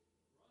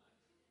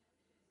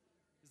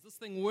Is this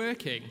thing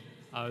working?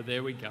 Oh,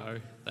 there we go.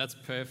 That's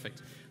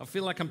perfect. I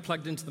feel like I'm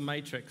plugged into the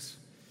Matrix.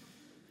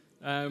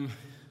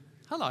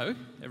 Hello,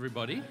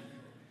 everybody.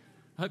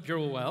 I hope you're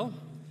all well.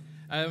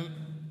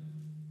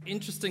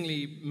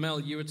 Interestingly, Mel,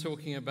 you were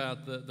talking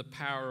about the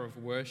power of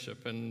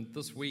worship, and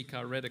this week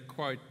I read a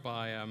quote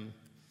by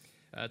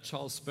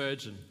Charles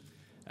Spurgeon,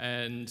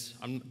 and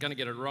I'm going to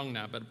get it wrong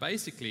now, but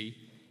basically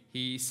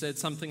he said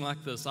something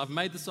like this: I've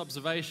made this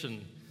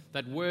observation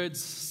that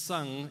words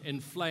sung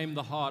inflame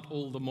the heart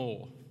all the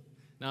more.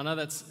 Now, I know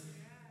that's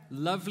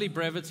lovely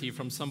brevity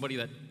from somebody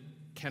that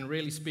can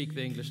really speak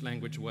the English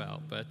language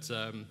well, but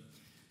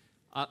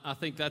I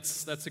think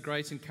that's a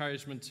great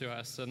encouragement to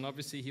us. And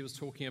obviously he was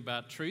talking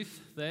about truth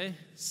there.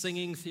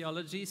 Singing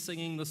theology,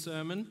 singing the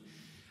sermon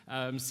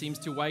seems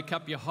to wake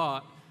up your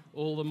heart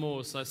all the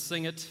more. So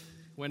sing it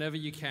whenever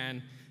you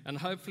can. And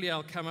hopefully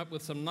I'll come up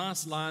with some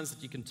nice lines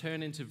that you can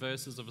turn into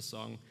verses of a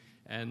song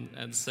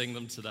and sing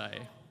them today.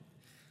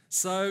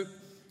 So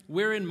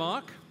we're in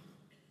Mark,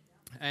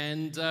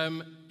 and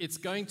it's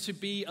going to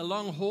be a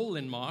long haul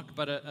in Mark,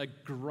 but a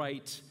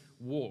great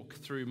walk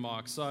through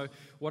Mark. So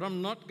what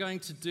I'm not going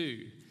to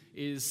do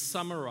is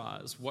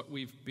summarize what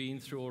we've been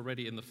through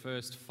already in the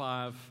first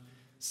 5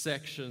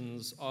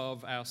 sections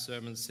of our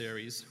sermon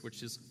series,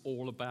 which is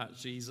all about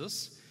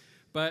Jesus.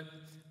 But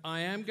I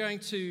am going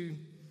to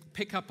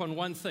pick up on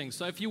one thing.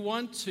 So if you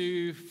want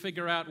to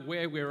figure out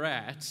where we're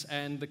at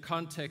and the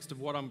context of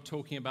what I'm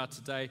talking about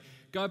today,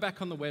 go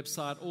back on the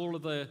website. All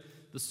of the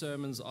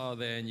sermons are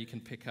there, and you can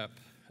pick up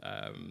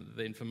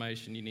the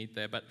information you need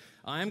there. But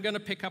I am going to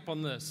pick up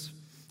on this,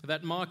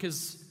 that Mark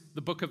is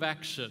the book of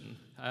action.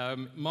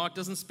 Mark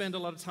doesn't spend a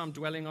lot of time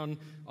dwelling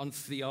on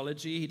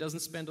theology. He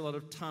doesn't spend a lot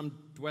of time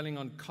dwelling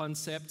on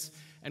concepts.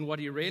 And what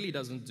he really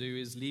doesn't do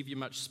is leave you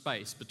much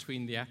space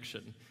between the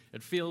action.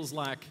 It feels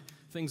like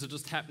things are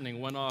just happening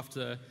one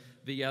after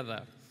the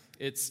other.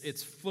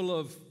 It's full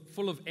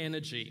of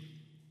energy.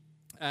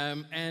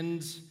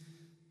 And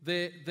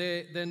there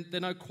are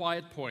no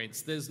quiet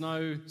points. There's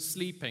no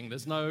sleeping.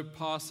 There's no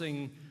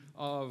passing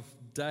of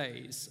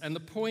days. And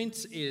the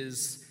point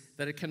is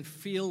that it can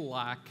feel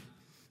like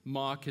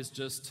Mark is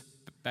just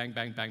bang,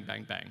 bang, bang,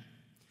 bang, bang.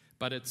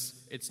 But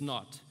it's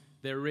not.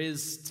 There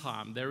is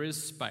time. There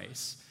is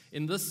space.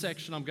 In this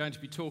section, I'm going to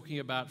be talking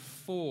about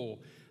four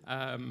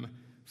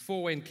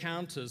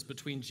encounters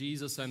between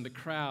Jesus and the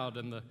crowd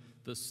and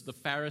the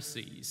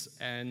Pharisees.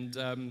 And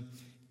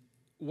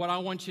what I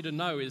want you to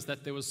know is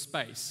that there was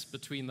space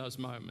between those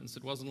moments.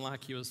 It wasn't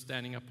like he was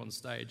standing up on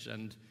stage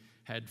and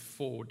had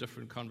 4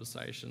 different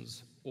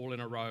conversations all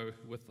in a row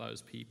with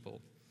those people.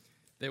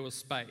 There was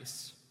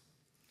space.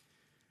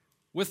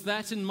 With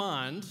that in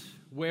mind,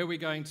 where are we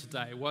going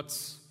today?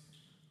 What's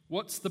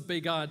the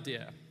big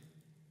idea?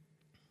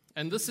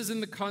 And this is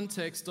in the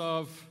context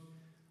of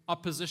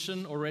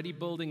opposition already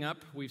building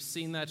up. We've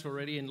seen that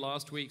already in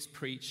last week's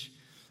preach.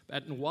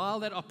 And while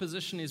that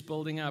opposition is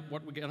building up,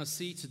 what we're going to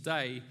see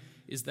today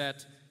is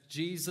that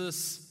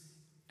Jesus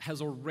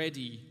has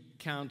already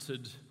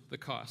counted the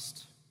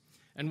cost.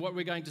 And what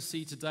we're going to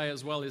see today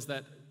as well is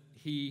that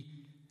he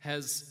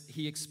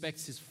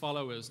expects his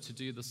followers to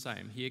do the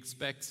same. He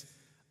expects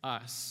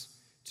us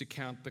to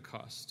count the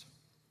cost.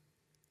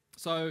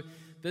 So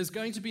there's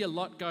going to be a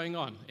lot going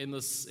on in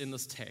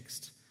this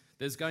text.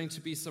 There's going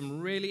to be some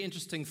really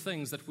interesting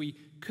things that we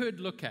could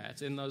look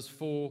at in those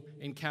 4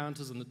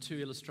 encounters and the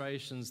 2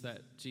 illustrations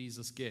that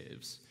Jesus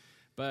gives.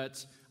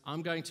 But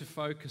I'm going to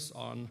focus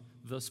on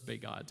this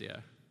big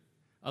idea.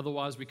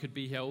 Otherwise, we could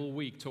be here all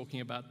week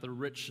talking about the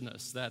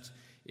richness that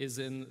is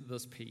in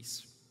this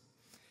piece.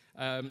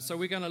 So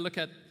we're going to look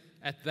at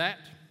that.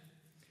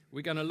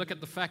 We're going to look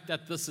at the fact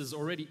that this is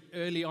already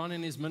early on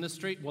in his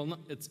ministry. Well,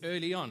 it's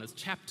early on. It's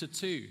chapter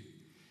 2.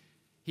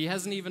 He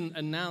hasn't even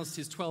announced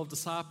his 12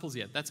 disciples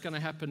yet. That's going to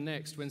happen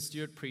next when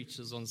Stuart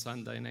preaches on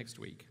Sunday next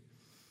week.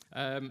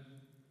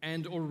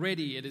 And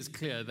already it is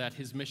clear that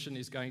his mission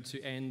is going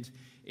to end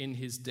in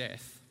his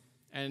death,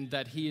 and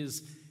that he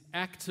is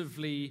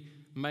actively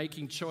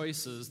making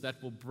choices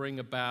that will bring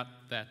about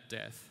that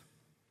death.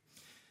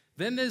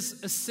 Then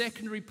there's a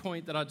secondary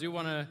point that I do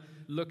want to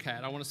look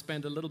at. I want to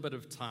spend a little bit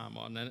of time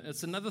on, and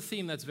it's another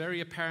theme that's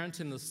very apparent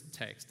in this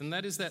text, and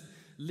that is that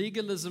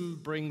legalism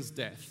brings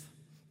death.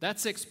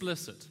 That's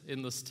explicit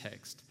in this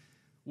text.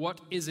 What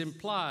is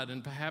implied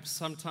and perhaps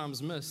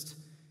sometimes missed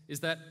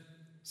is that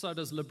so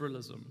does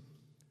liberalism.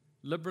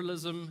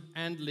 Liberalism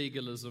and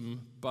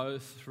legalism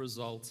both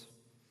result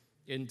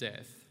in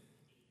death.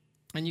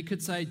 And you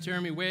could say,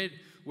 Jeremy,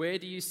 where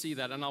do you see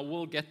that? And I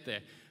will get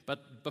there.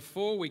 But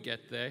before we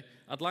get there,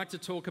 I'd like to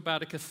talk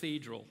about a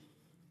cathedral,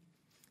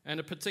 and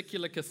a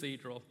particular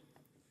cathedral.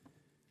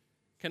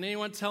 Can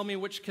anyone tell me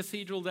which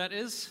cathedral that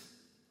is?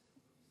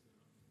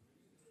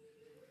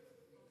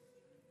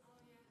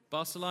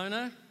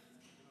 Barcelona?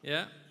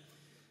 Yeah?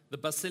 The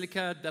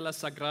Basilica de la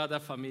Sagrada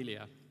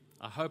Familia.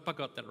 I hope I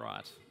got that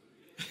right.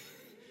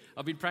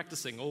 I've been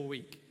practicing all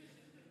week.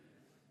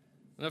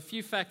 And a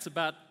few facts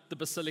about the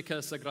Basilica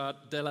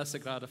de la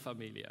Sagrada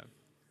Familia.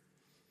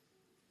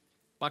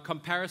 By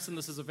comparison,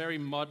 this is a very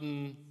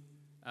modern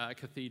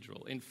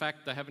cathedral. In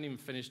fact, they haven't even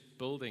finished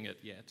building it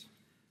yet.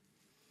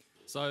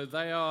 So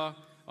they are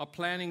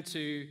planning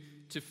to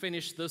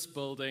finish this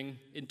building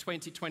in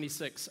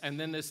 2026, and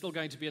then there's still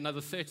going to be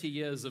another 30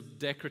 years of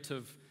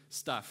decorative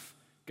stuff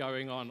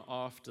going on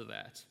after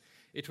that.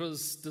 It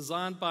was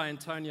designed by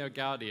Antonio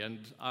Gaudi, and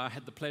I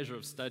had the pleasure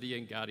of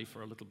studying Gaudi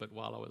for a little bit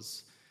while I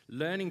was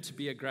learning to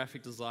be a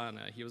graphic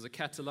designer. He was a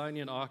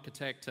Catalonian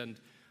architect and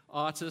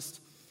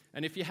artist,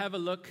 and if you have a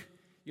look,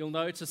 you'll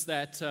notice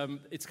that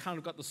it's kind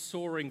of got the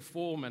soaring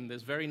form and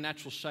there's very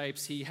natural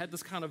shapes. He had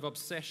this kind of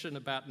obsession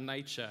about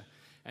nature,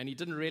 and he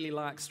didn't really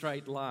like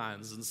straight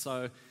lines, and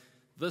so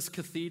this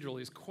cathedral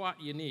is quite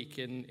unique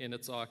in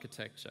its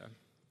architecture.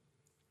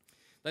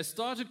 They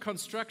started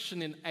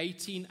construction in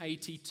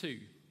 1882,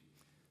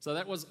 so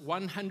that was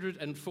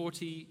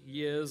 140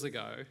 years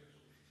ago.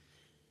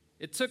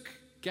 It took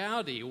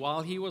Gaudi,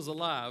 while he was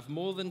alive,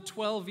 more than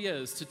 12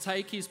 years to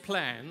take his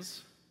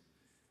plans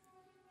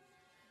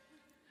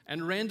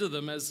and render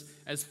them as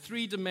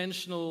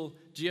three-dimensional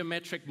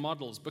geometric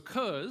models,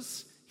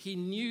 because he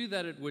knew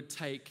that it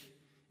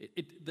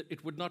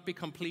would not be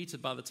completed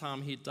by the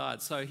time he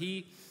died. So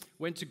he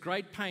went to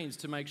great pains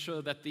to make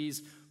sure that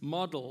these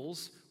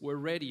models were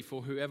ready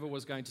for whoever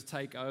was going to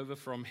take over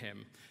from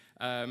him,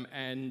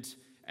 and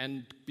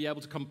be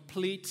able to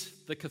complete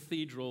the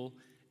cathedral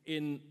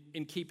in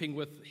keeping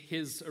with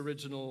his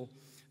original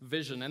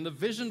vision. And the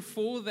vision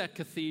for that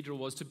cathedral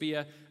was to be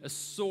a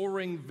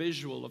soaring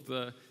visual of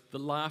the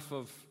life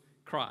of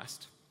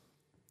Christ.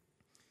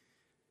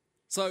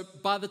 So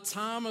by the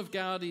time of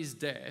Gaudi's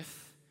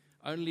death,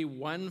 only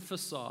one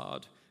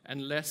facade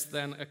and less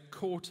than a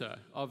quarter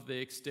of the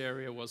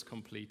exterior was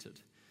completed.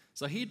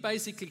 So he'd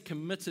basically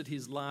committed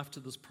his life to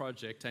this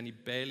project, and he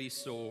barely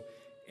saw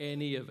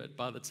any of it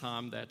by the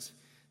time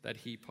that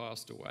he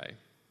passed away.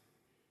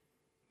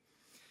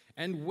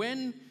 And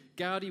when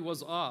Gaudi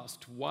was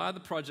asked why the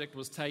project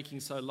was taking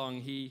so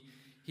long, he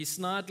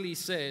snidely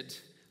said,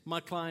 "My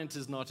client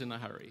is not in a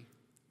hurry."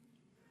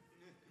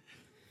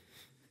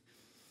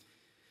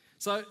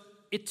 So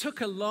it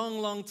took a long,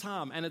 long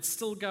time, and it's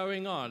still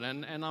going on.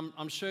 And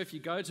I'm sure if you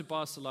go to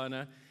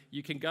Barcelona,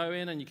 you can go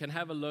in and you can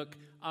have a look.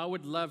 I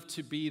would love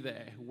to be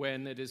there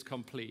when it is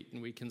complete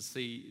and we can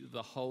see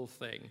the whole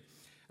thing,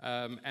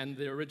 and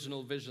the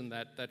original vision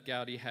that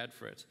Gaudi had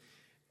for it,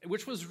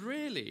 which was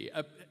really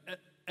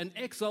an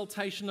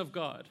exaltation of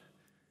God.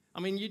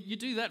 I mean, you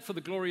do that for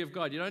the glory of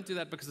God. You don't do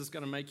that because it's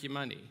going to make you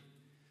money.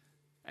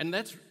 And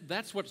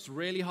that's what's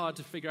really hard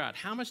to figure out.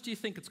 How much do you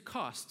think it's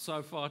cost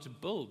so far to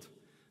build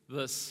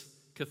this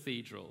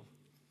cathedral?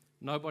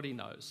 Nobody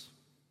knows.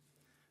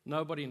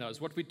 Nobody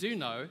knows. What we do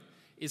know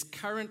is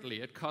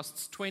currently it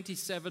costs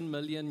 $27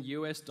 million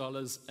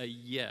a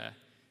year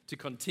to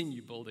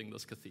continue building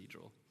this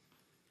cathedral.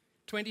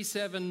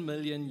 $27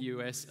 million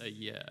a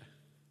year.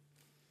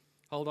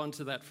 Hold on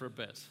to that for a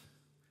bit.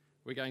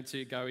 We're going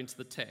to go into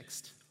the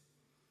text.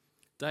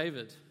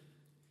 David,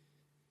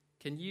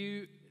 can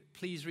you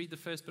please read the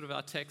first bit of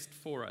our text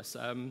for us?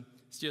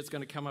 Stuart's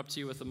going to come up to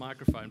you with the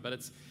microphone, but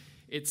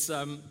it's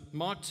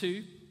Mark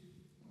 2,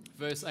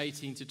 verse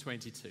 18 to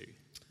 22.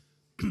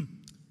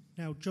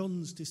 Now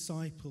John's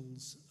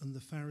disciples and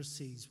the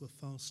Pharisees were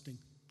fasting.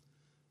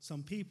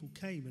 Some people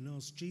came and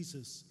asked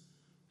Jesus,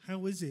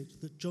 "How is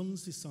it that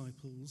John's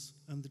disciples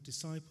and the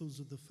disciples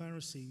of the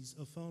Pharisees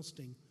are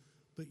fasting,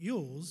 but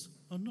yours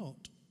are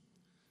not?"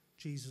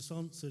 Jesus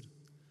answered,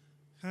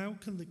 "How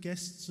can the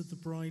guests of the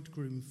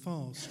bridegroom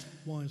fast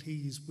while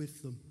he is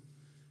with them?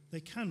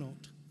 They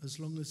cannot, as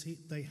long as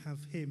they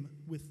have him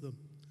with them.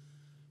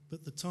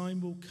 But the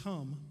time will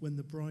come when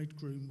the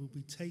bridegroom will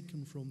be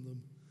taken from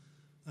them,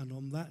 and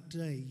on that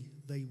day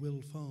they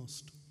will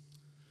fast.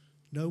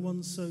 No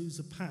one sews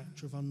a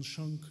patch of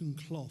unshrunken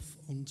cloth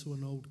onto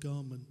an old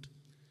garment.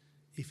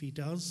 If he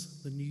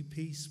does, the new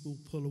piece will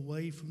pull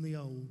away from the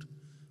old,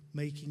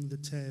 making the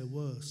tear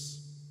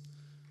worse.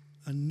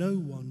 And no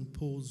one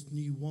pours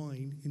new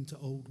wine into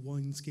old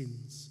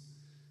wineskins.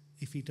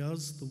 If he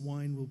does, the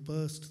wine will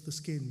burst the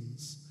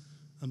skins,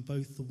 and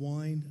both the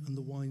wine and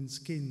the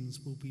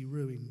wineskins will be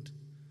ruined.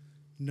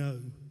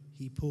 No,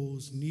 he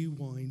pours new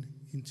wine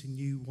into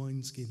new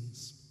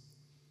wineskins."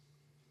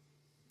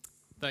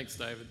 Thanks,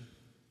 David.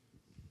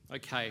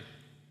 Okay,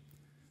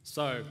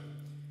 so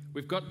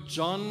we've got we've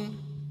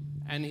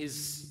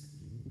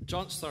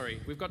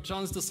got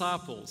John's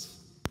disciples,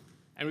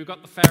 and we've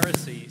got the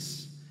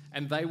Pharisees,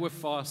 and they were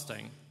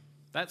fasting.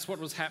 That's what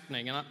was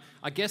happening. And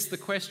I guess the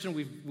question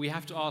we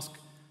have to ask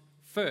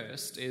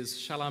first is,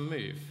 shall I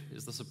move?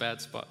 Is this a bad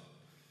spot?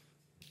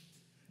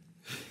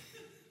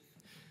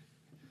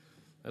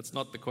 That's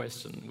not the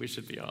question we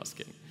should be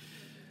asking.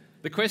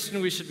 The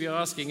question we should be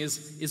asking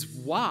is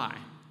why?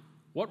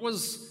 What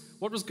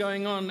was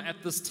going on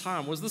at this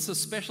time? Was this a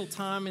special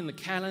time in the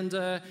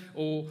calendar,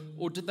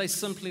 or did they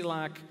simply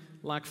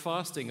like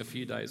fasting a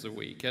few days a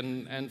week?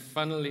 And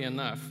funnily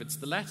enough, it's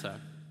the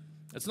latter.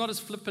 It's not as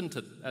flippant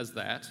as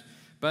that,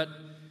 but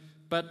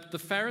the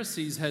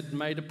Pharisees had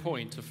made a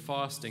point of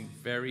fasting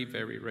very,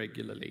 very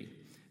regularly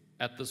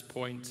at this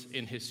point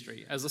in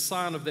history as a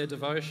sign of their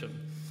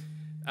devotion.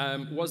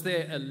 Was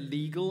there a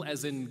legal,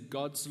 as in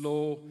God's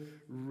law,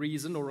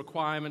 reason or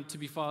requirement to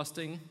be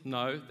fasting?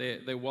 No,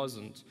 there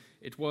wasn't.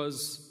 It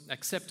was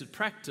accepted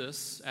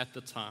practice at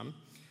the time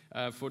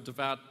for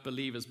devout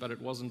believers, but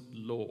it wasn't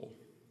law.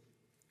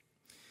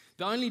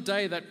 The only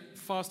day that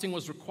fasting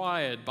was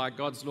required by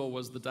God's law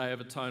was the Day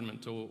of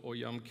Atonement, or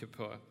Yom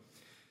Kippur.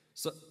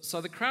 So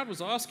the crowd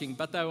was asking,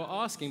 but they were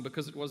asking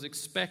because it was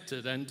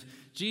expected, and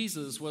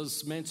Jesus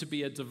was meant to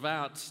be a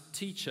devout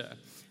teacher,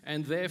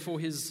 and therefore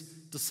his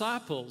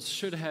disciples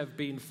should have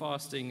been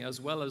fasting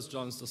as well as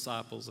John's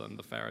disciples and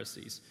the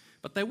Pharisees,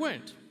 but they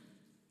weren't.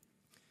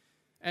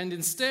 And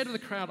instead of the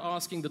crowd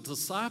asking the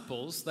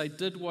disciples, they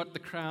did what the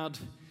crowd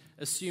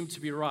assumed to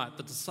be right.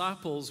 The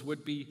disciples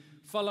would be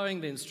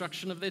following the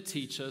instruction of their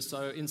teacher,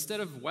 so instead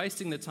of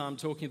wasting their time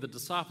talking to the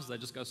disciples, they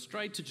just go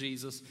straight to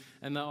Jesus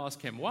and they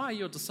ask him, why are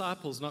your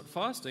disciples not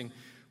fasting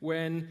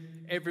when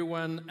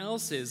everyone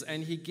else is?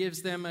 And he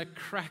gives them a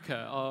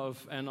cracker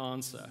of an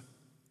answer,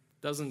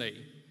 doesn't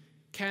he?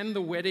 Can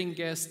the wedding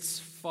guests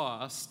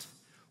fast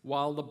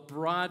while the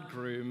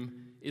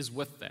bridegroom is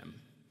with them?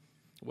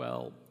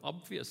 Well,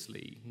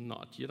 obviously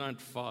not. You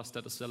don't fast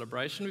at a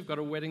celebration. We've got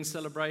a wedding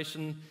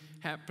celebration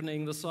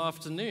happening this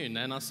afternoon,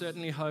 and I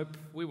certainly hope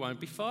we won't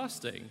be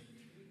fasting.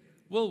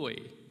 Will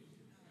we?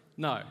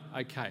 No.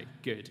 Okay,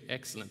 good,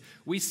 excellent.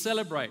 We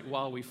celebrate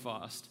while we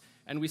fast,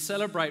 and we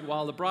celebrate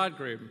while the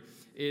bridegroom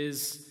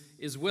is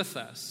with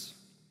us.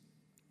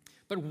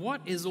 But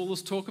what is all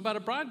this talk about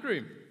a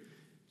bridegroom?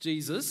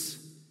 Jesus,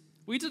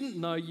 we didn't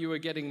know you were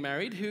getting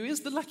married. Who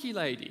is the lucky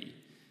lady?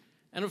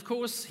 And of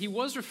course, he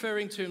was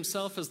referring to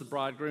himself as the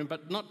bridegroom,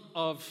 but not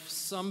of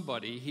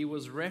somebody. He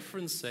was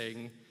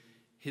referencing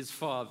his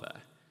father.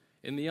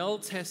 In the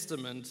Old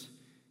Testament,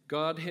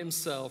 God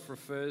himself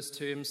refers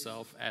to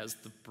himself as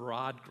the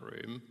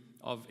bridegroom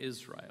of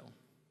Israel.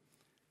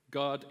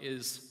 God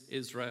is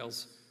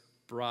Israel's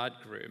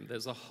bridegroom.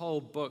 There's a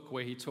whole book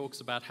where he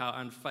talks about how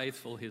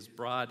unfaithful his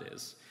bride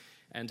is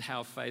and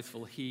how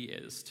faithful he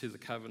is to the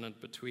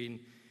covenant between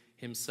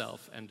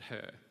himself and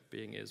her,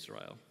 being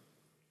Israel.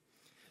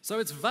 So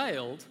it's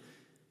veiled,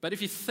 but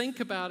if you think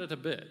about it a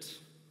bit,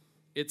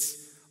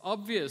 it's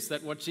obvious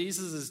that what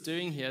Jesus is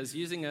doing here is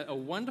using a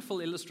wonderful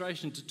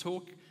illustration to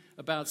talk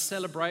about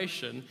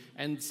celebration,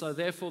 and so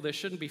therefore there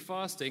shouldn't be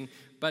fasting,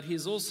 but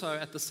he's also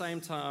at the same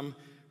time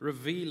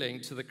revealing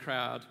to the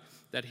crowd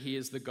that he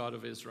is the God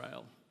of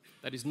Israel,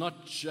 that he's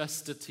not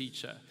just a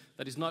teacher,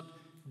 that he's not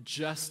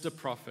just a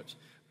prophet,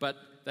 but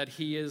that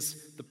he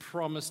is the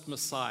promised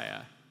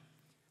Messiah.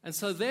 And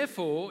so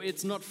therefore,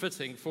 it's not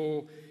fitting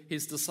for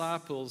his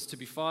disciples to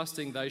be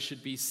fasting. They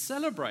should be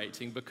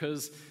celebrating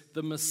because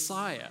the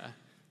Messiah,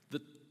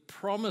 the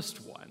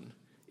promised one,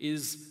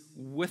 is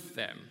with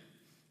them.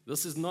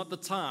 This is not the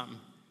time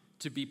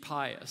to be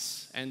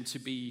pious and to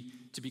be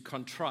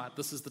contrite.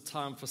 This is the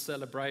time for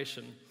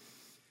celebration.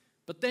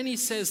 But then he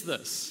says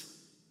this.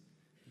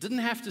 Didn't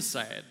have to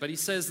say it, but he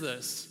says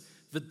this.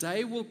 The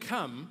day will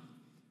come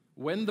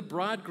when the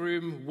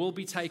bridegroom will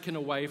be taken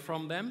away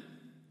from them,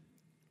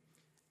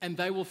 and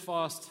they will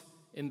fast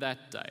in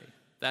that day.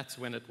 That's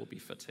when it will be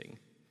fitting.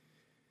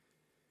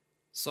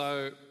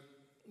 So,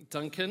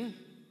 Duncan,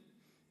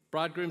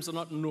 bridegrooms are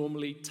not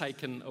normally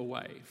taken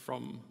away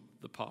from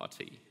the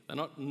party. They're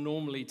not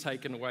normally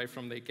taken away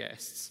from their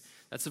guests.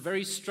 That's a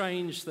very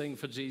strange thing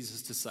for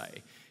Jesus to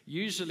say.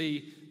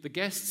 Usually, the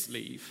guests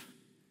leave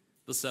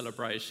the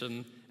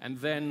celebration, and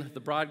then the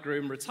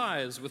bridegroom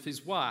retires with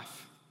his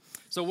wife.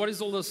 So what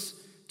is all this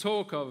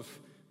talk of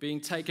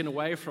being taken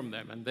away from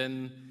them, and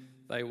then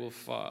they will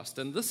fast?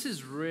 And this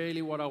is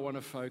really what I want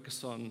to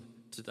focus on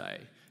today,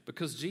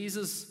 because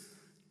Jesus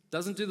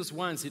doesn't do this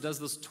once, he does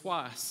this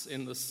twice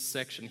in this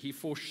section. He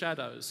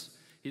foreshadows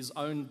his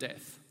own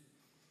death.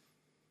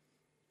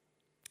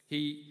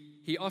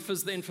 He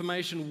offers the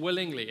information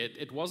willingly.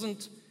 It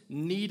wasn't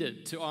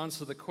needed to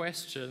answer the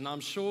question. I'm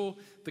sure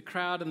the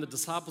crowd and the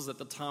disciples at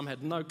the time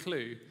had no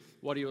clue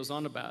what he was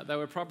on about. They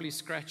were probably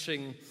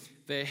scratching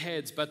their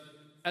heads. But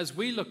as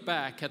we look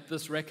back at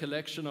this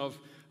recollection of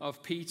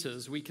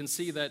Peter's, we can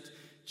see that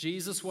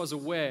Jesus was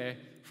aware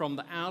from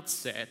the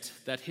outset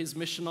that his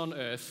mission on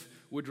earth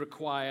would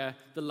require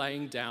the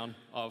laying down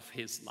of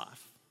his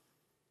life.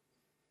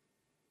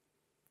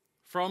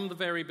 From the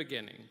very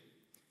beginning.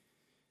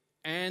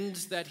 And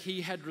that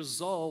he had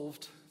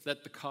resolved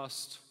that the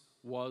cost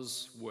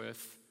was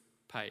worth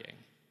paying.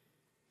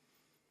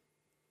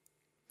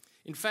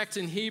 In fact,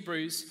 in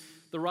Hebrews,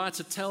 the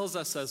writer tells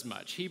us as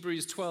much.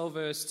 Hebrews 12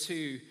 verse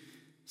 2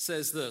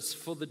 says this,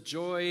 "For the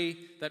joy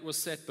that was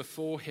set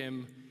before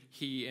him,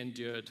 he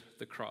endured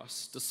the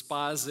cross,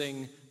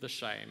 despising the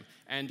shame,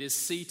 and is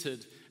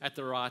seated at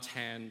the right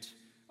hand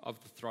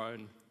of the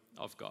throne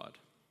of God."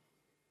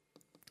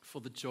 For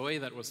the joy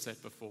that was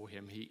set before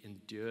him, he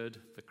endured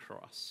the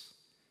cross.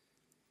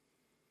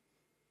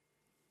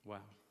 Wow.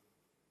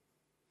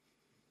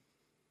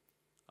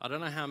 I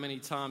don't know how many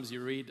times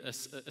you read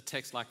a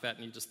text like that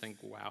and you just think,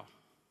 wow.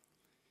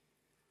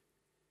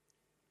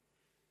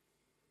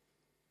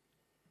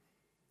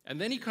 And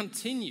then he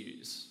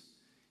continues.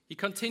 He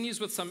continues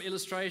with some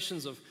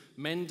illustrations of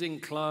mending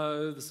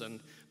clothes and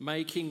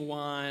making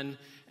wine.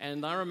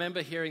 And I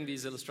remember hearing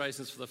these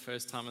illustrations for the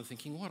first time and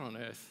thinking, what on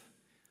earth?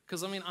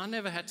 Because, I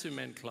never had to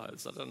mend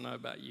clothes. I don't know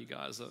about you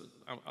guys.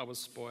 I was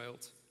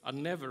spoiled. I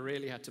never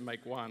really had to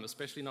make wine,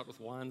 especially not with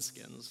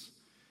wineskins.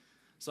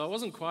 So I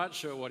wasn't quite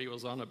sure what he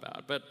was on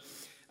about. But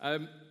I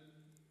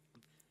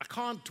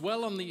can't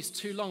dwell on these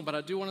too long, but I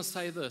do want to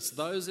say this.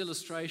 Those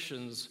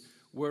illustrations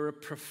were a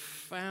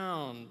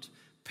profound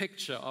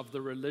picture of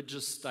the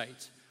religious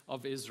state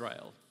of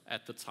Israel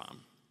at the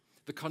time.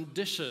 The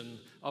condition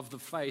of the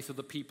faith of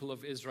the people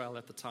of Israel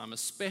at the time,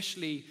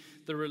 especially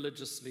the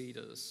religious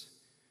leaders.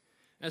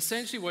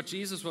 Essentially what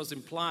Jesus was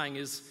implying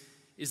is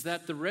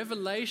that the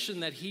revelation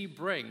that he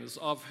brings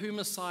of who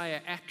Messiah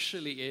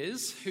actually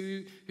is,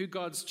 who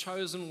God's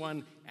chosen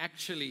one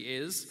actually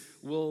is,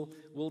 will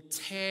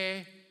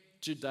tear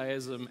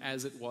Judaism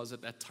as it was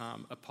at that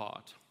time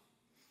apart.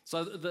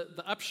 So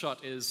the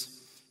upshot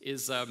is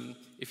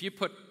if you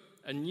put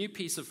a new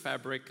piece of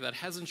fabric that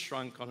hasn't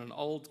shrunk on an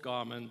old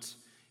garment,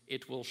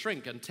 it will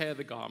shrink and tear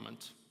the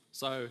garment.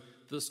 So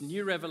this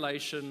new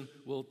revelation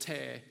will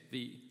tear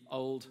the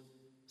old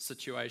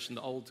situation,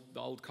 the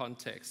old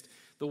context.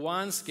 The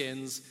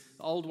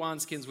old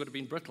wineskins would have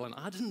been brittle. And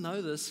I didn't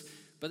know this,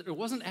 but it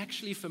wasn't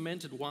actually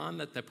fermented wine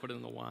that they put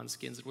in the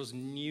wineskins. It was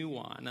new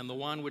wine. And the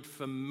wine would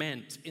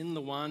ferment in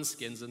the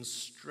wineskins and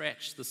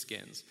stretch the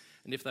skins.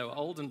 And if they were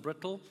old and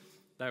brittle,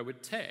 they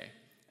would tear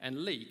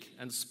and leak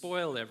and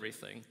spoil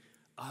everything.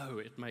 Oh,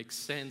 it makes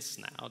sense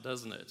now,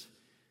 doesn't it?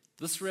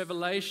 This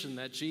revelation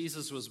that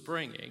Jesus was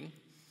bringing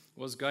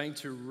was going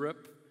to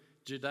rip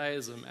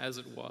Judaism as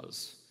it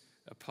was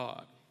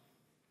apart.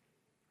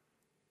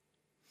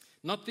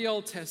 Not the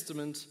Old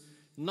Testament,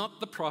 not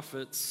the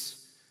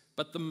prophets,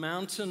 but the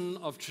mountain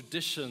of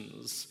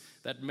traditions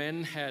that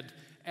men had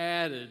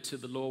added to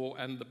the law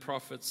and the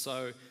prophets,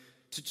 so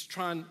to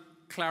try and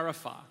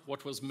clarify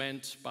what was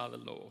meant by the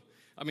law.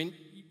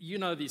 You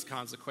know these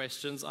kinds of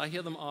questions. I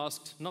hear them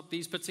asked, not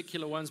these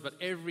particular ones, but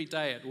every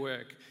day at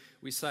work.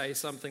 We say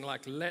something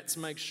like, let's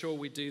make sure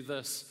we do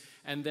this,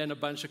 and then a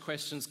bunch of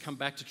questions come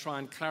back to try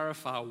and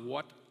clarify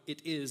what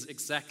it is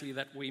exactly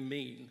that we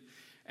mean.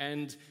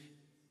 And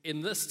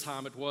in this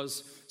time it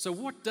was, so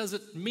what does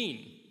it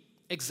mean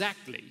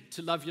exactly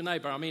to love your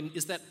neighbor?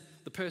 Is that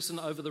the person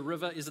over the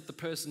river? Is it the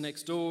person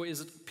next door? Is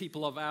it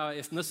people of our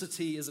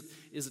ethnicity? Is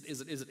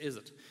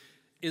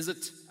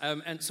it?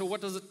 And so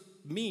what does it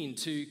mean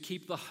to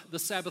keep the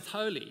Sabbath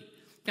holy?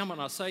 Come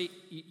on,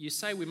 you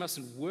say we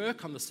mustn't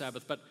work on the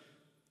Sabbath, but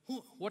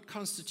what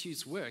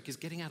constitutes work? Is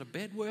getting out of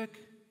bed work?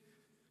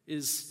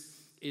 Is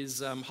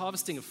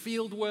harvesting a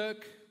field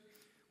work?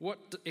 What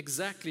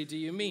exactly do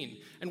you mean?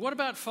 And what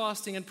about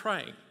fasting and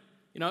praying?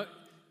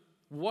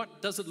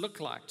 What does it look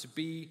like to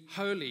be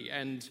holy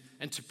and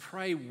to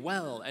pray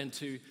well and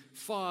to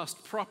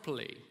fast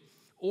properly?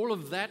 All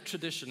of that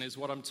tradition is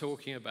what I'm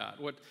talking about.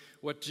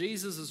 What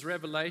Jesus'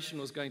 revelation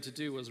was going to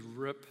do was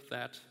rip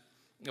that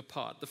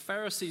apart. The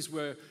Pharisees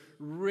were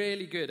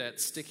really good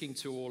at sticking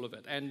to all of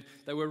it, and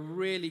they were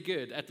really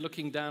good at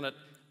looking down at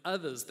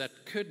others that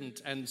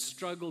couldn't and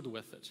struggled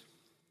with it.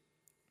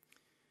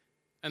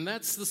 And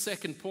that's the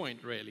second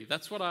point, really.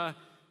 That's what I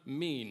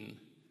mean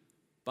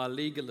by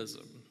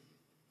legalism.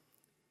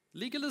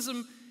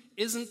 Legalism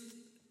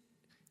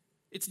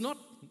it's not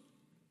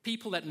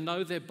people that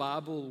know their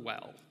Bible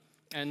well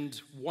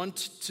and want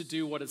to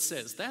do what it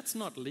says. That's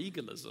not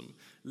legalism.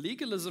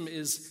 Legalism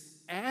is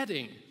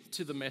adding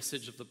to the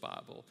message of the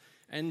Bible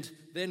and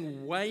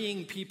then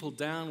weighing people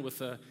down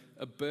with a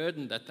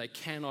burden that they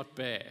cannot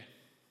bear.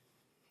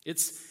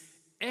 It's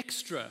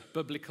extra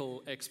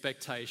biblical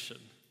expectation.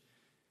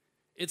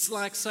 It's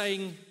like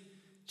saying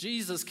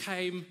Jesus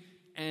came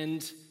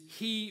and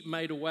he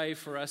made a way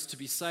for us to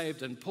be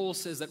saved, and Paul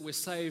says that we're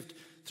saved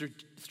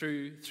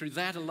through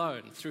that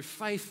alone, through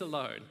faith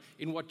alone,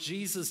 in what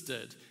Jesus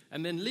did.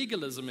 And then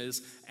legalism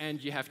is,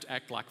 and you have to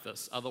act like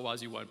this,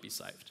 otherwise you won't be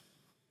saved.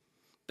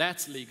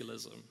 That's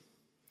legalism,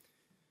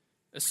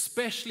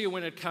 especially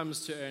when it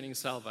comes to earning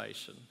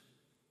salvation.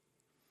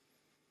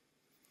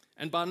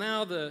 And by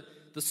now, the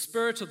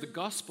spirit of the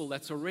gospel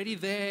that's already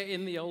there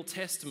in the Old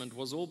Testament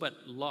was all but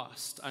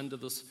lost under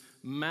this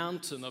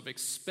mountain of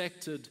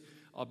expected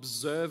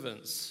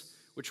observance,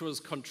 which was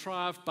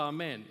contrived by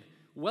men,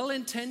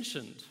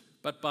 well-intentioned,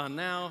 but by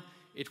now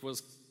it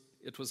was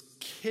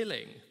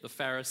killing the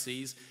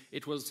Pharisees,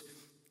 it was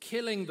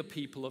killing the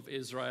people of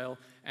Israel,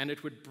 and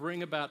it would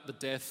bring about the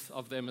death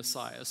of their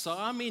Messiah. So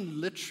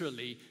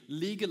literally,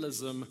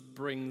 legalism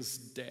brings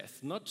death,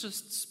 not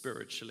just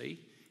spiritually.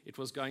 It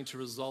was going to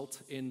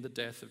result in the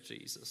death of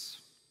Jesus.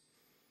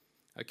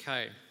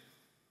 Okay.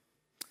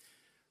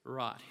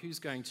 Right, who's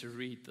going to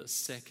read the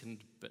second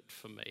bit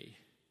for me?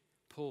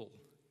 Paul.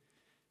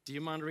 Do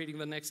you mind reading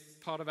the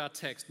next part of our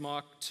text,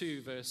 Mark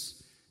 2,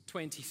 verse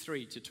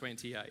 23 to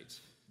 28?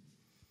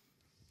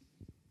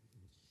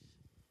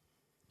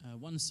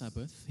 One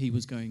Sabbath, he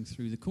was going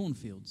through the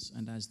cornfields,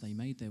 and as they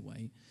made their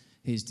way,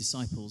 his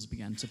disciples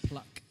began to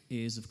pluck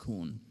ears of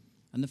corn.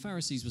 And the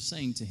Pharisees were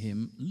saying to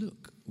him,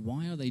 "Look,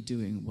 why are they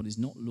doing what is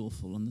not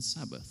lawful on the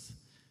Sabbath?"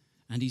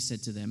 And he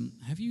said to them,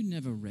 "Have you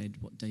never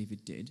read what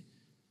David did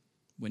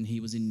when he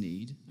was in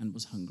need and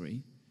was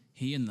hungry,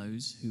 he and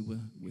those who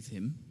were with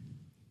him?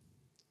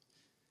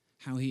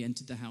 How he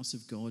entered the house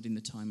of God in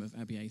the time of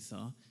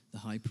Abiathar, the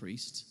high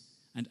priest,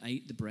 and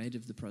ate the bread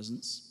of the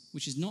presence,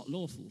 which is not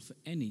lawful for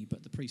any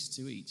but the priests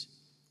to eat,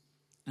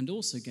 and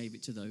also gave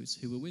it to those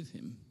who were with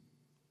him.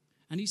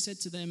 And he said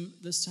to them,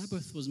 the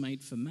Sabbath was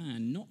made for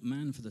man, not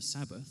man for the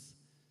Sabbath.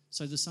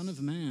 So the Son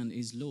of Man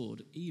is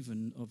Lord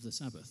even of the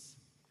Sabbath."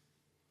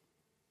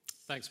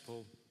 Thanks,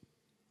 Paul.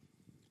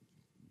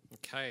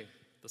 Okay,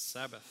 the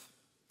Sabbath.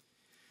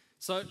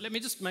 So let me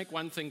just make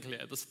one thing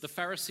clear. The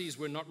Pharisees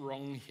were not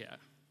wrong here.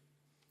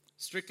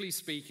 Strictly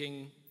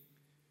speaking,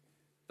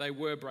 they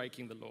were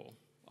breaking the law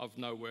of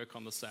no work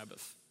on the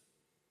Sabbath.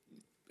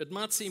 It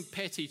might seem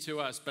petty to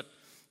us, but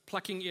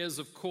plucking ears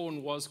of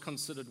corn was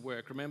considered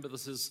work. Remember,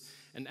 this is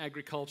an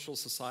agricultural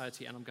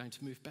society, and I'm going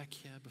to move back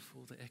here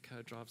before the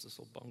echo drives us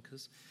all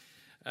bonkers.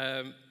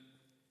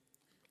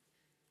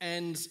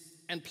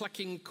 And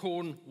plucking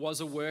corn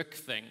was a work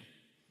thing.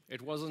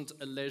 It wasn't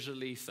a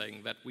leisurely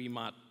thing that we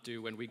might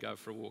do when we go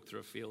for a walk through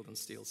a field and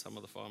steal some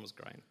of the farmer's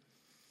grain.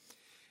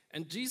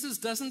 And Jesus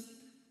doesn't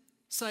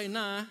say,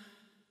 no,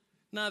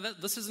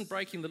 this isn't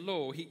breaking the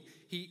law.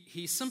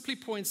 He simply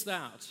points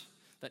out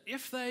that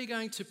if they're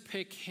going to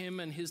pick him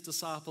and his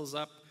disciples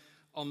up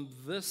on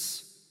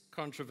this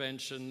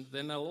contravention,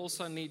 then they'll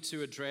also need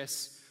to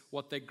address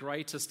what their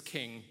greatest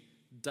king,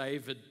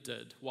 David,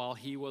 did while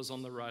he was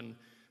on the run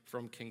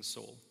from King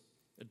Saul.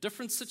 A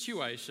different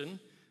situation,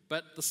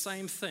 but the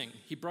same thing.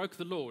 He broke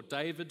the law.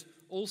 David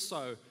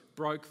also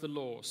broke the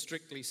law,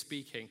 strictly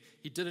speaking.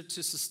 He did it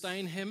to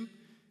sustain him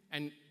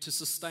and to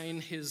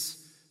sustain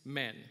his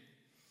men.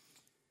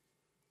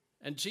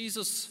 And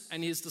Jesus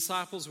and his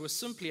disciples were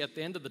simply, at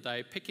the end of the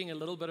day, picking a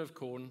little bit of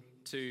corn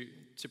to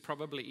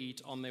probably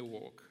eat on their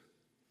walk.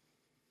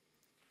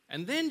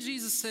 And then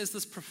Jesus says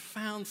this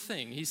profound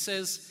thing. He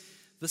says,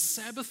 the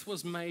Sabbath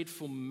was made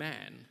for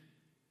man,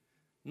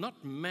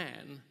 not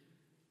man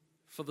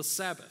for the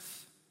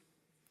Sabbath.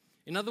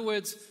 In other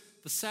words,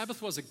 the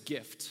Sabbath was a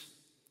gift.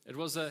 It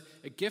was a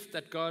gift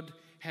that God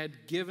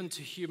had given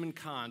to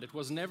humankind. It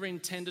was never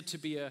intended to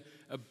be a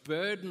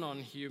burden on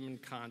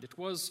humankind. It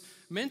was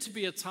meant to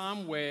be a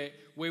time where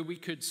we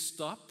could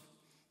stop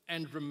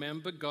and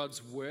remember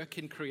God's work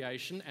in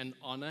creation and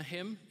honor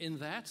him in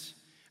that.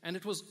 And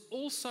it was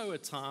also a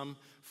time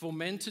for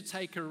men to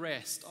take a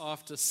rest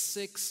after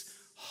 6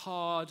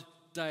 hard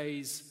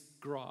days'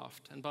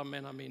 graft. And by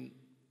men, I mean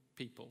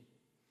people.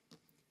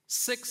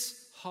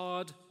 6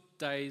 hard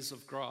days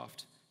of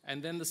graft.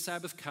 And then the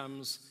Sabbath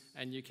comes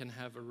and you can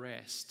have a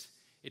rest.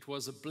 It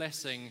was a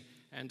blessing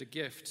and a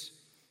gift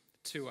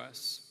to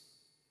us.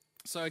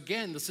 So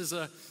again, this is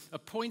a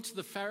point to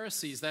the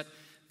Pharisees that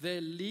their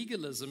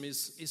legalism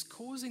is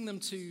causing them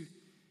to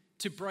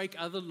break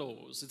other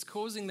laws. It's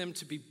causing them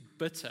to be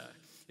bitter.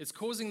 It's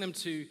causing them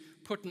to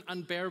put an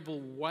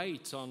unbearable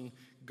weight on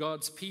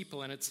God's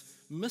people, and it's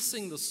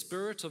missing the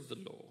spirit of the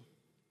law.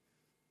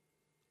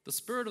 The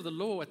spirit of the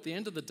law at the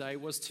end of the day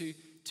was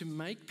to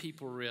make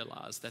people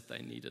realize that they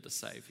needed a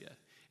savior.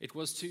 It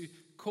was to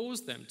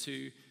cause them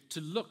to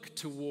look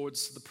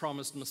towards the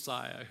promised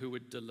Messiah who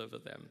would deliver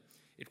them.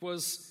 It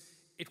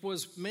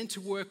was meant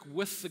to work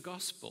with the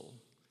gospel,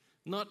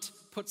 not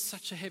put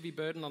such a heavy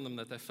burden on them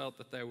that they felt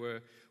that they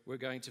were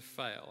going to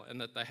fail and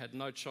that they had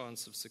no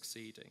chance of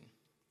succeeding.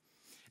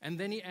 And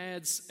then he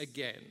adds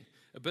again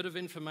a bit of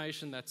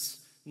information that's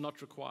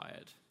not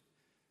required.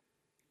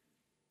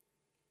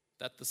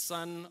 That the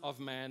Son of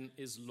Man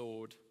is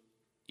Lord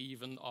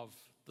even of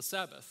the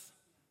Sabbath.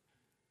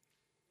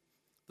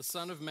 The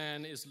Son of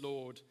Man is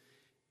Lord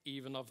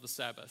even of the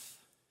Sabbath.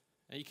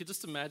 And you could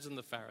just imagine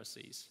the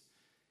Pharisees.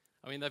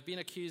 I mean, they've been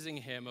accusing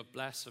him of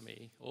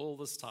blasphemy all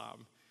this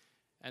time,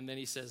 and then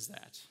he says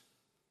that.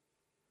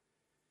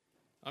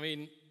 I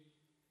mean,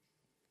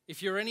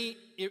 if you're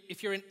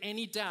in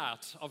any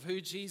doubt of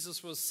who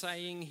Jesus was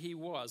saying he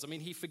was, I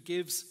mean, he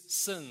forgives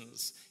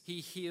sins,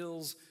 he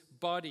heals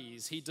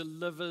bodies, he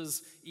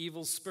delivers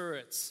evil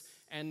spirits,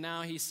 and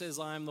now he says,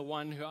 I am the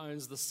one who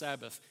owns the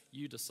Sabbath.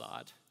 You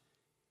decide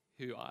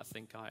who I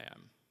think I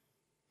am.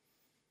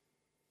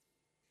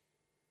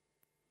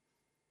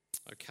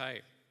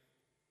 Okay,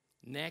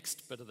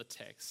 next bit of the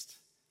text.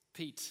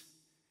 Pete,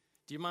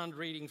 do you mind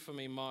reading for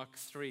me Mark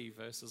 3,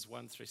 verses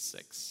 1 through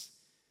 6?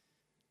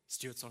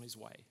 Stuart's on his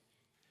way.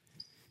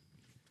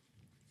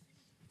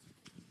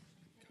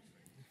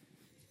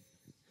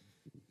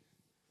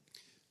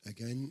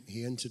 Again,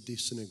 he entered the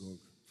synagogue,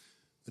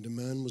 and a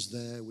man was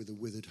there with a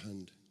withered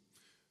hand.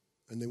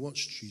 And they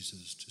watched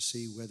Jesus to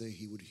see whether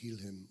he would heal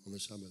him on the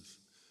Sabbath,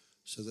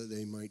 so that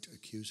they might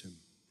accuse him.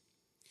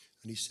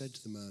 And he said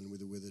to the man with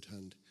the withered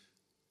hand,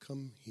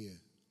 "Come here."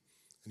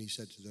 And he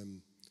said to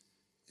them,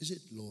 "Is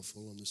it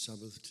lawful on the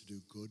Sabbath to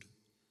do good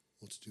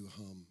or to do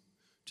harm,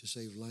 to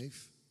save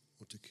life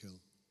or to kill?"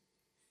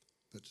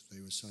 But they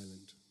were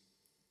silent.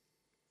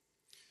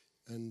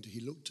 And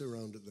he looked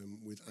around at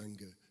them with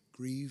anger,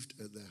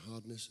 grieved at their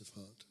hardness of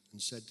heart,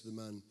 and said to the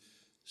man,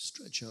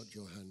 "Stretch out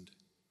your hand."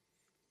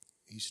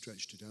 he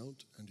stretched it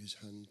out, and his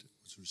hand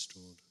was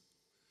restored.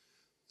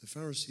 The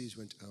Pharisees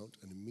went out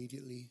and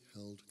immediately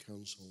held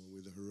counsel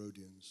with the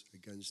Herodians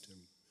against him,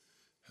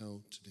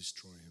 how to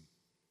destroy him.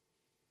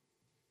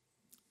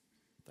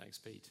 Thanks,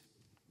 Pete.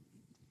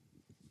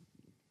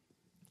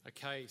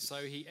 Okay, so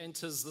he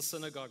enters the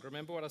synagogue.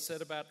 Remember what I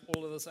said about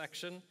all of this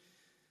action?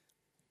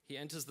 He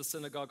enters the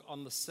synagogue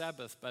on the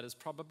Sabbath, but it's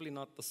probably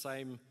not the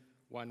same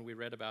one we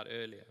read about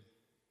earlier.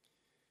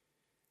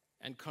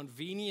 And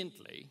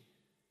conveniently,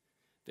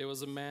 there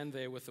was a man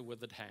there with a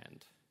withered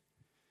hand.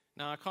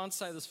 Now, I can't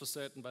say this for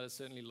certain, but it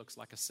certainly looks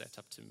like a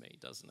setup to me,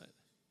 doesn't it?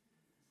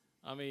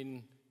 I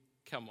mean,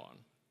 come on.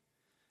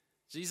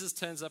 Jesus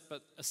turns up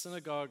at a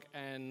synagogue,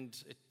 and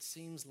it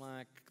seems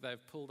like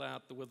they've pulled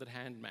out the withered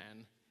hand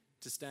man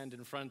to stand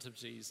in front of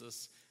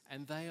Jesus,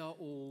 and they are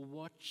all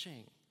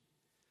watching.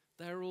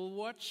 They're all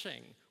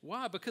watching.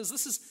 Why? Because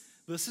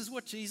this is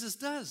what Jesus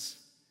does.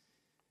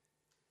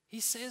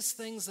 He says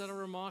things that are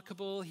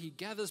remarkable. He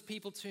gathers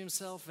people to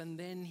himself, and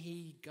then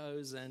he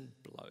goes and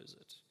blows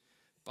it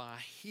by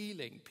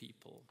healing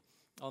people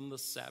on the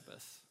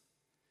Sabbath.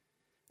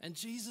 And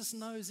Jesus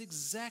knows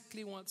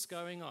exactly what's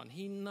going on.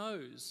 He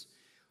knows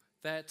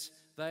that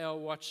they are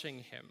watching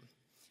him.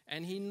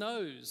 And he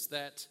knows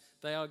that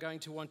they are going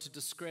to want to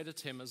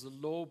discredit him as a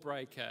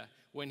lawbreaker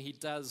when he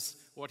does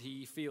what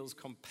he feels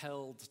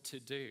compelled to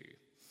do.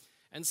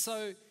 And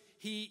so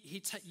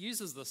he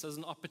uses this as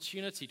an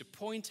opportunity to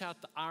point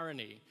out the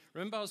irony.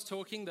 Remember I was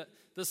talking that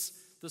this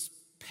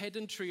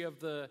pedantry of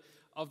the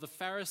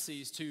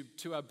Pharisees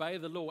to obey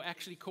the law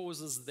actually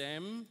causes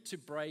them to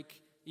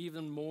break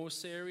even more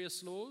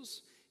serious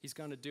laws? He's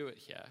going to do it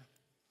here.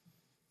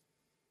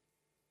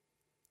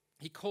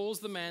 He calls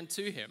the man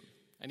to him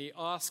and he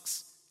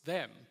asks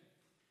them.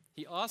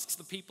 He asks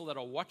the people that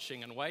are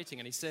watching and waiting,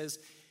 and he says,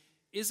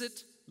 "Is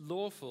it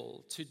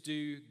lawful to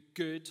do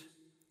good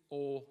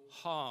or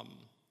harm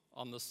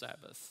on the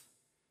Sabbath?"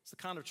 It's the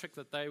kind of trick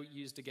that they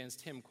used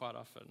against him quite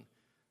often.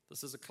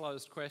 This is a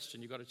closed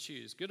question. You've got to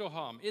choose good or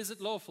harm. Is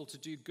it lawful to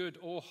do good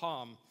or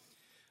harm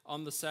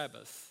on the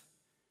Sabbath?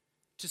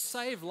 To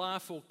save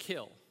life or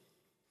kill?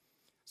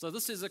 So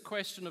this is a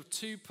question of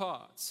two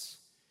parts.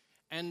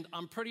 And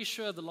I'm pretty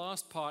sure the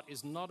last part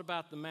is not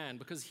about the man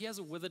because he has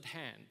a withered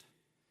hand.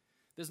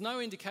 There's no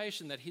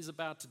indication that he's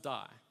about to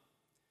die.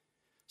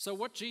 So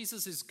what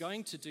Jesus is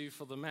going to do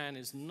for the man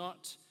is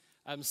not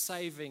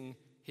saving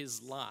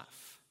his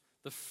life.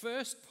 The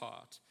first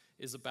part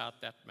is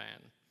about that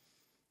man.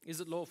 Is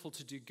it lawful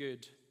to do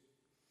good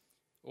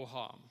or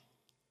harm?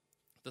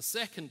 The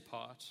second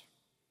part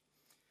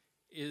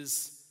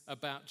is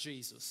about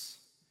Jesus.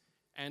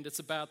 And it's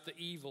about the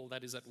evil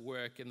that is at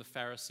work in the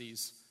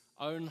Pharisees'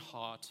 own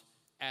heart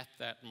at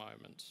that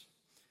moment.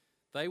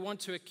 They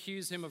want to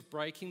accuse him of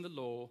breaking the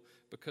law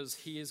because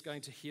he is going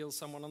to heal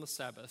someone on the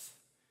Sabbath.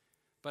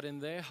 But in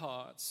their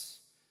hearts,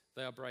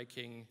 they are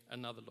breaking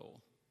another law.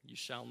 You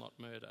shall not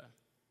murder.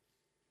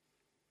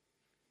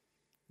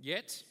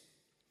 Yet,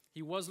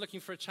 he was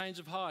looking for a change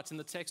of heart. In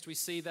the text, we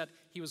see that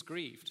he was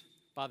grieved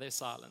by their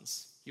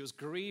silence. He was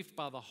grieved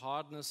by the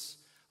hardness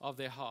of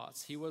their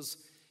hearts. He was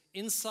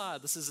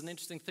inside. This is an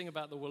interesting thing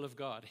about the will of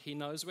God. He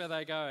knows where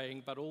they're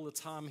going, but all the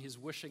time he's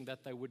wishing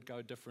that they would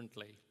go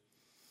differently.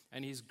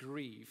 And he's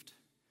grieved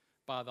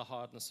by the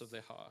hardness of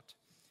their heart.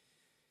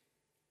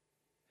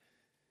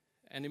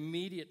 And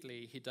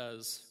immediately he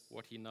does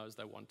what he knows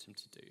they want him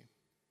to do.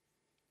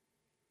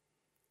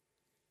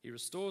 He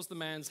restores the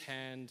man's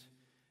hand,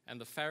 and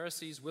the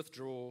Pharisees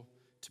withdraw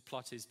to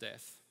plot his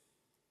death.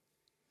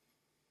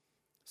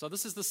 So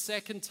this is the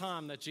second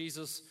time that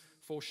Jesus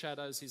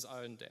foreshadows his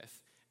own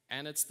death.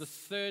 And it's the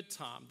third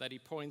time that he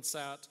points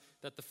out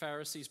that the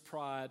Pharisees'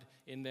 pride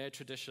in their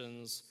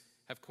traditions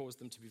have caused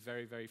them to be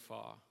very, very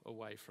far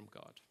away from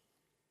God.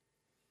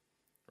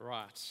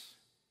 Right.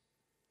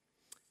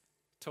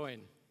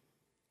 Toyin,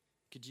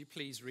 could you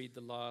please read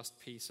the last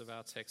piece of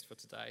our text for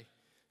today?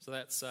 So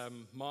that's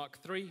Mark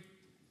 3,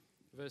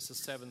 verses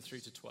 7 through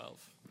to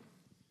 12.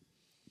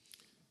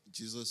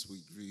 Jesus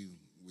withdrew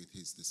with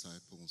his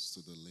disciples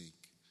to the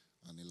lake,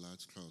 and a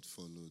large crowd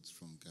followed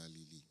from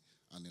Galilee.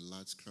 And a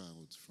large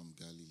crowd from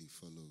Galilee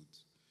followed.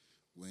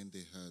 When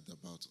they heard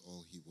about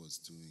all he was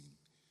doing,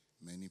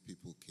 many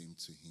people came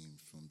to him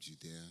from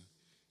Judea,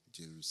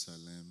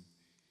 Jerusalem,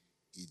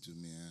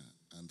 Idumea,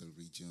 and the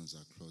regions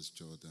across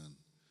Jordan,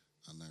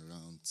 and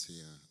around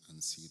Tyre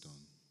and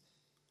Sidon.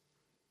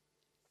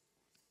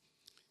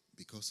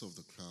 Because of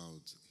the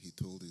crowd, he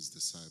told his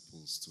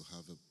disciples to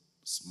have a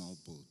small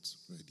boat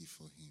ready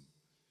for him,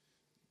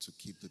 to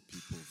keep the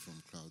people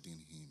from crowding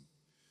him,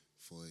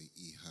 for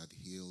he had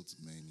healed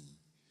many,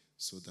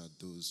 so that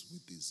those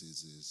with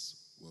diseases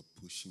were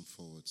pushing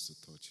forward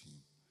to touch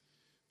him.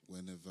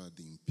 Whenever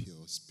the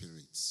impure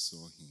spirits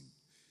saw him,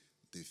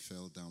 they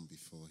fell down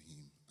before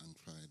him and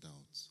cried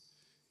out,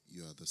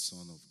 "You are the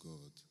Son of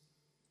God."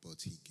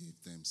 But he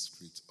gave them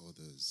strict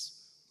orders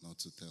not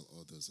to tell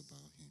others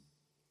about him.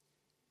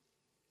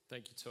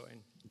 Thank you,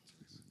 Toyin.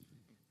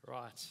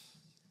 Right.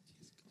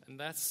 And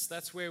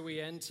that's where we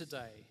end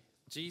today.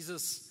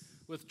 Jesus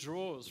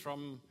withdraws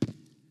from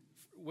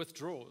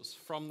withdraws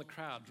from the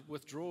crowd,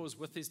 withdraws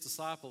with his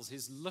disciples.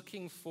 He's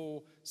looking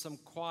for some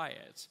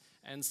quiet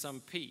and some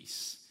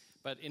peace.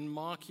 But in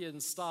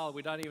Markian style,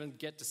 we don't even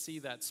get to see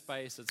that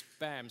space. It's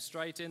bam,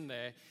 straight in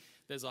there.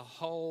 There's a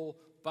whole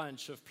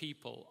bunch of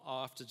people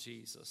after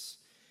Jesus.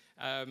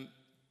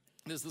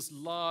 There's this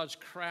large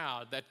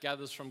crowd that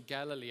gathers from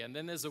Galilee. And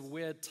then there's a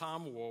weird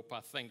time warp, I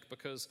think,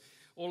 because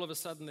all of a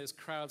sudden there's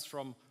crowds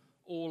from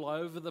all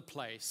over the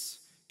place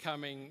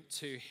coming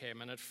to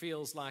him. And it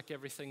feels like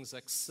everything's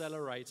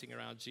accelerating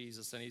around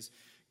Jesus. And he's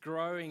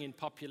growing in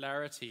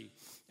popularity.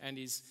 And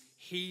he's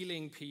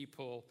healing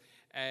people.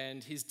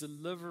 And he's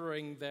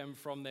delivering them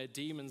from their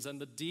demons. And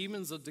the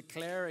demons are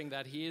declaring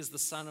that he is the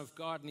Son of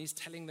God. And he's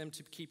telling them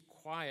to keep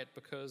quiet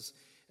because,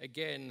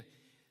 again,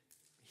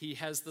 he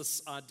has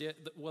this idea,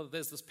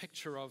 there's this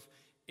picture of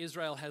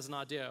Israel has an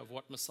idea of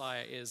what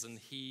Messiah is, and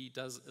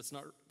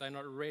they're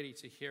not ready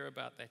to hear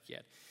about that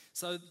yet.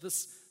 So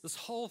this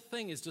whole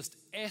thing is just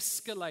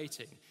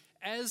escalating.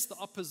 As the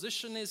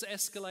opposition is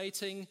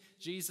escalating,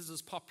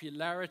 Jesus'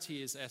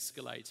 popularity is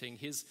escalating.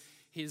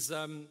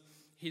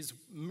 His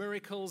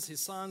miracles, his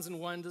signs and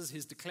wonders,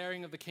 his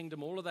declaring of the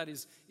kingdom, all of that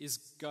is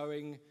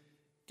getting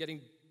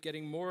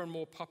more and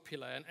more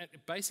popular. And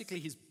basically,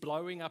 he's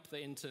blowing up the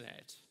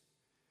internet.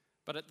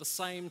 But at the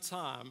same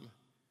time,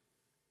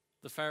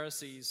 the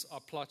Pharisees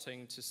are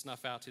plotting to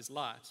snuff out his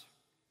light.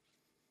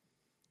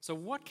 So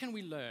what can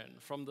we learn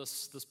from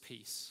this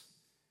piece?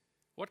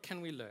 What can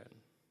we learn?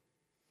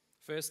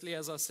 Firstly,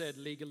 as I said,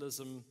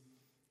 legalism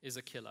is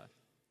a killer.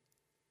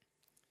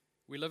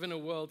 We live in a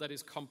world that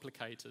is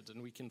complicated,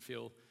 and we can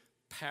feel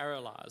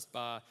paralyzed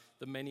by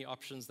the many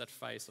options that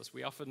face us.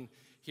 We often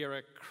hear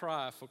a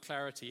cry for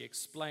clarity,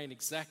 explain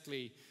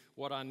exactly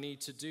what I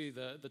need to do.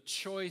 The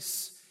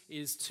choice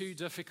is too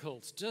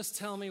difficult. Just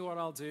tell me what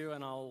I'll do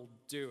and I'll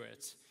do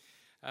it.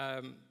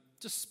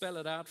 Just spell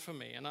it out for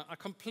me. And I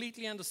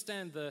completely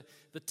understand the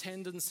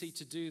tendency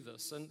to do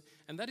this.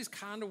 And that is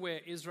kind of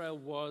where Israel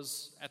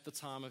was at the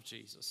time of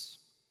Jesus.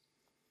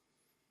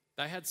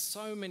 They had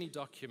so many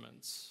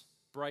documents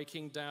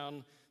breaking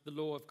down the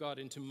law of God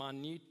into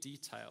minute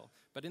detail.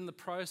 But in the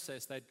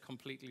process, they'd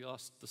completely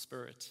lost the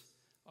spirit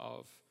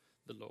of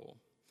the law.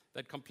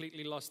 They'd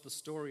completely lost the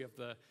spirit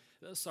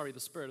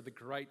of the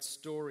great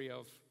story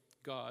of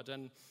God,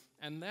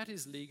 and that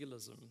is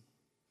legalism.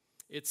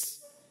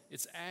 It's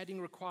adding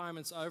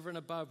requirements over and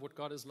above what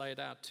God has laid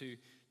out to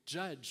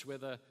judge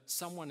whether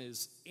someone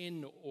is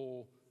in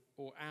or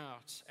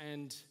out,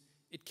 and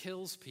it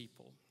kills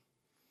people.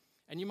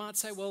 And you might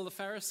say, well, the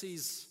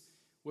Pharisees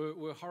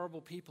were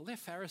horrible people. They're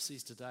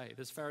Pharisees today.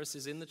 There's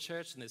Pharisees in the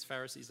church and there's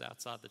Pharisees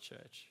outside the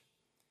church.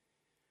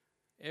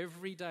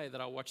 Every day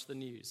that I watch the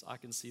news, I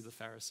can see the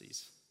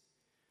Pharisees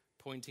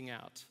pointing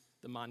out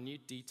the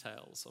minute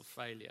details of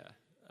failure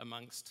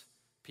amongst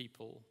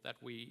people that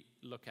we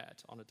look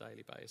at on a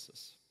daily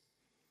basis.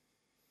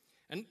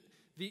 And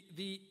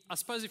I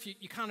suppose if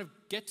you kind of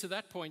get to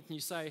that point and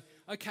you say,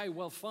 okay,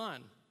 well,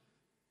 fine.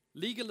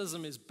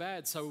 Legalism is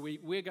bad, so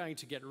we're going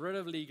to get rid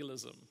of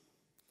legalism.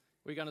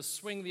 We're going to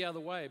swing the other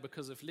way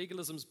because if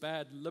legalism's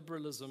bad,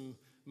 liberalism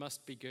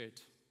must be good.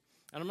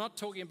 And I'm not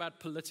talking about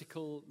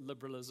political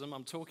liberalism.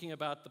 I'm talking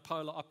about the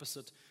polar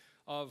opposite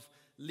of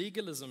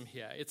legalism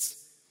here.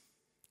 It's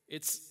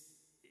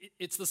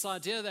this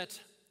idea that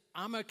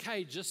I'm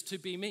okay just to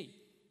be me.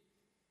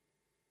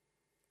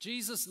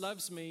 Jesus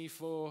loves me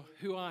for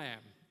who I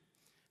am,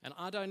 and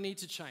I don't need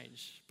to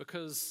change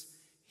because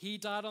he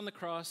died on the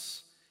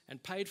cross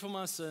and paid for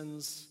my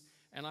sins,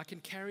 and I can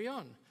carry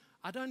on.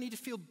 I don't need to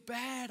feel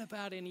bad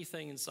about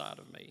anything inside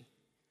of me.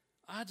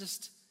 I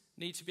just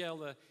need to be able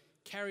to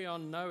carry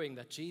on knowing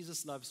that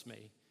Jesus loves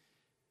me.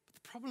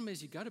 But the problem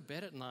is you go to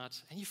bed at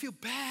night and you feel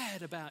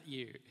bad about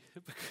you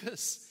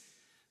because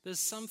there's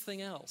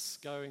something else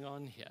going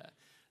on here.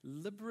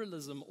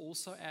 Liberalism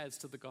also adds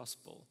to the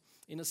gospel.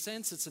 In a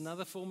sense, it's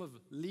another form of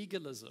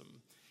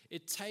legalism.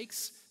 It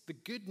takes the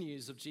good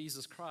news of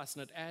Jesus Christ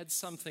and it adds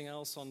something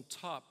else on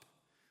top,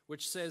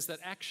 which says that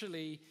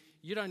actually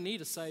you don't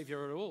need a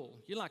savior at all.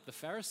 You're like the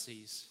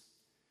Pharisees.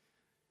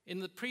 In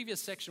the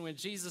previous section when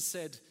Jesus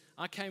said,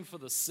 I came for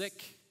the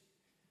sick,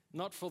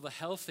 not for the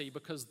healthy,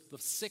 because the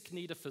sick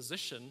need a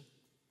physician,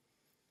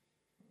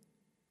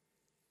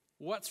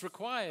 what's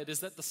required is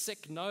that the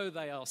sick know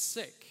they are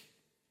sick,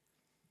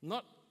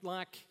 not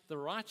like the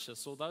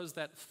righteous or those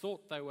that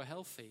thought they were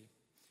healthy.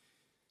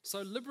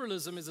 So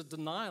liberalism is a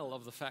denial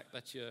of the fact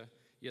that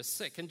you're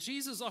sick. And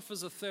Jesus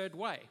offers a third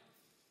way,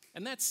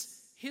 and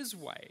that's his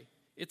way.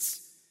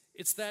 It's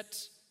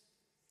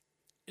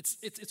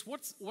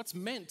what's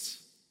meant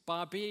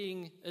by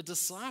being a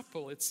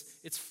disciple.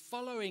 It's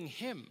following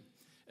him.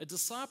 A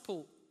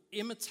disciple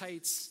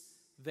imitates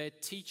their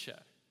teacher.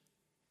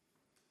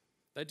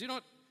 They do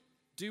not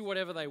do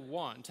whatever they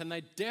want, and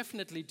they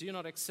definitely do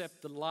not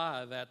accept the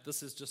lie that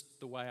this is just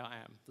the way I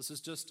am. This is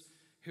just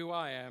who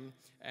I am,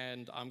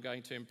 and I'm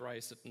going to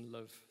embrace it and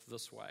live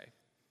this way.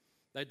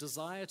 They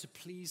desire to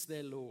please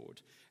their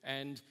Lord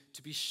and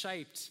to be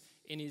shaped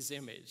in his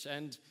image.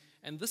 And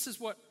this is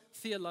what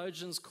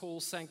theologians call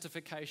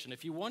sanctification.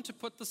 If you want to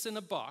put this in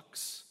a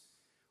box,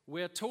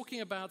 we're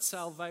talking about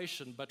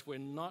salvation, but we're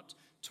not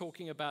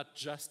talking about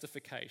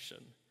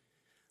justification.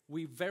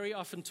 We very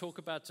often talk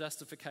about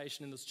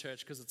justification in this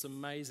church because it's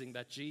amazing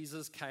that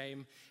Jesus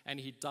came and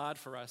he died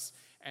for us.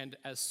 And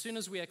as soon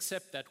as we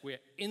accept that, we're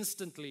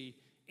instantly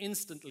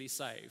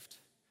saved.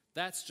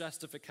 That's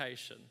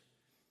justification.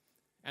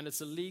 And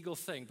it's a legal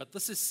thing. But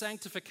this is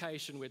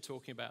sanctification we're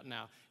talking about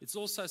now. It's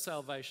also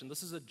salvation.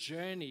 This is a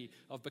journey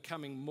of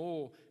becoming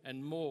more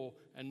and more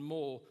and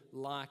more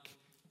like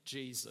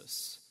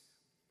Jesus.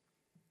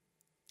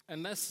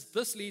 And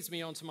this leads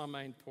me on to my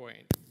main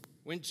point.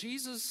 When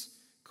Jesus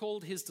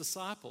called his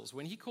disciples,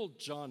 when he called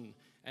John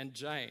and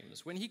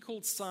James, when he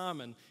called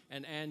Simon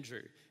and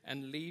Andrew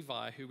and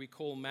Levi, who we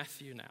call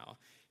Matthew now,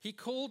 he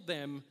called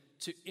them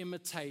to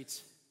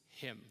imitate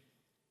him.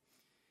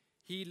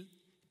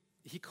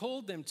 He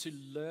called them to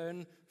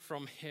learn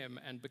from him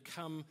and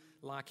become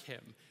like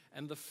him.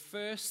 And the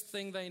first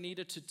thing they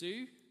needed to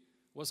do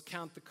was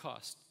count the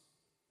cost,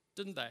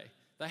 didn't they?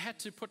 They had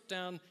to put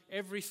down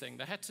everything.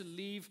 They had to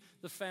leave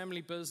the family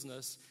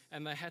business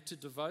and they had to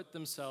devote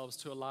themselves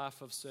to a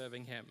life of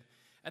serving him.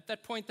 At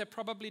that point, they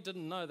probably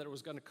didn't know that it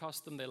was going to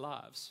cost them their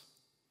lives.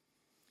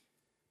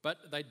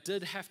 But they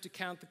did have to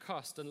count the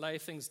cost and lay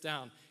things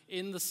down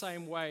in the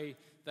same way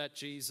that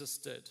Jesus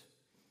did.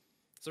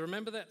 So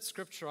remember that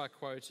scripture I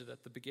quoted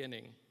at the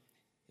beginning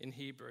in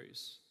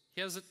Hebrews.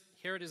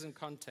 Here it is in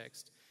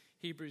context.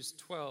 Hebrews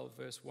 12,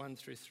 verse 1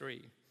 through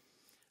 3.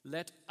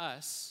 Let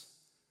us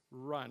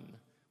run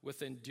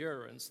with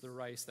endurance the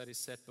race that is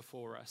set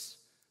before us,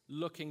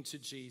 looking to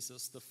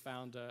Jesus, the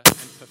founder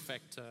and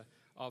perfecter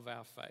of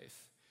our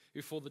faith,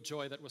 who for the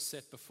joy that was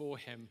set before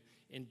him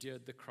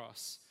endured the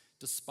cross,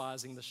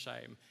 despising the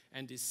shame,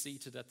 and is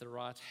seated at the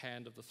right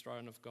hand of the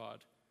throne of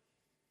God.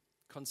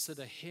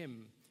 Consider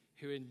him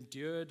who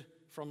endured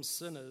from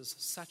sinners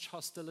such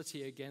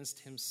hostility against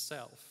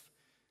himself,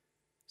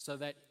 so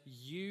that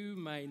you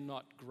may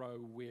not grow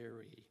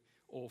weary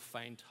or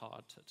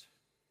faint-hearted.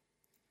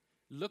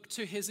 Look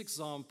to his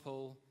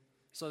example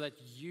so that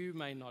you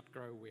may not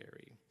grow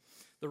weary.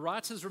 The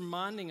writer's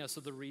reminding us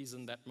of the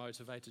reason that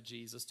motivated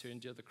Jesus to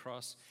endure the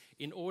cross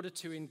in order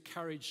to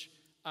encourage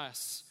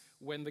us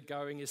when the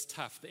going is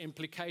tough. The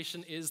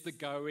implication is the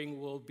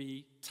going will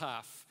be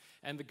tough.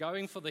 And the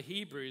going for the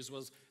Hebrews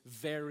was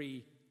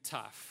very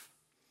tough.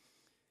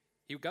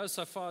 He goes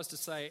so far as to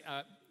say,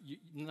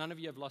 none of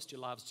you have lost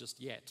your lives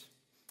just yet,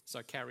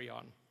 so carry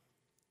on.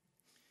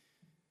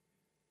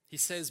 He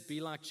says,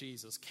 be like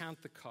Jesus,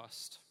 count the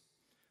cost,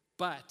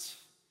 but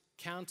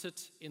count it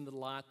in the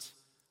light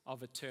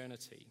of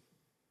eternity,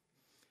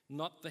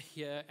 not the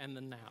here and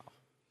the now.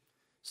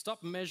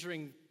 Stop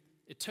measuring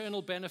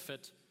eternal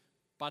benefit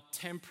by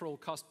temporal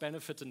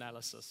cost-benefit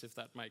analysis, if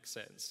that makes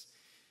sense.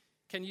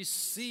 Can you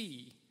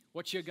see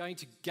what you're going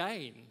to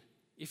gain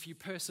if you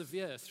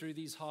persevere through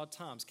these hard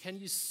times? Can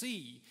you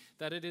see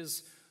that it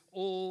is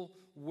all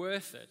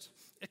worth it?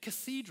 A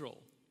cathedral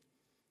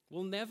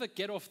will never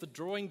get off the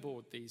drawing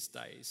board these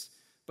days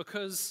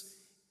because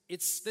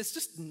there's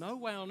just no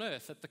way on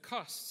earth that the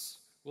costs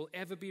will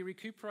ever be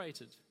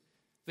recuperated.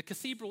 The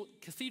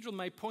cathedral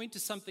may point to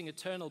something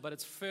eternal, but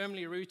it's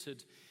firmly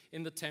rooted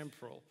in the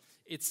temporal.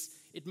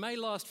 It may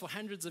last for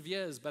hundreds of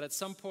years, but at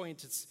some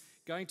point it's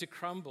going to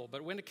crumble.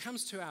 But when it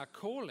comes to our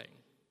calling,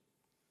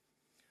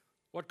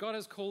 what God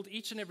has called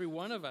each and every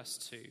one of us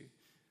to,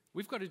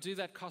 we've got to do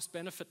that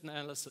cost-benefit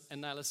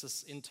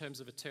analysis in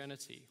terms of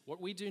eternity. What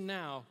we do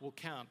now will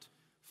count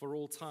for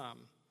all time.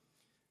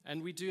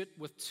 And we do it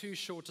with too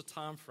short a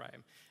time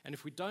frame. And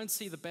if we don't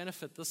see the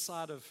benefit this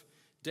side of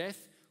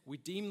death, we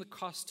deem the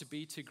cost to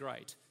be too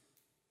great.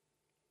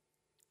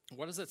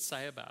 What does it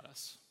say about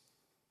us?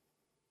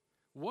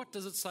 What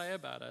does it say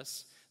about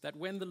us that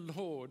when the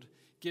Lord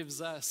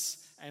gives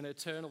us an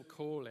eternal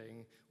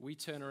calling, we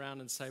turn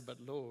around and say, but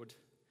Lord,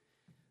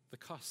 the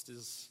cost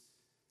is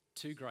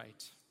too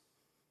great?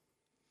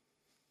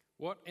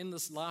 What in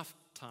this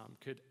lifetime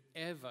could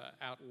ever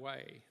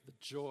outweigh the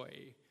joy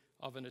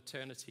of an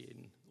eternity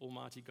in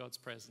Almighty God's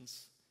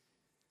presence?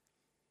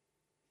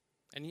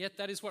 And yet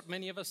that is what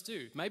many of us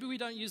do. Maybe we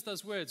don't use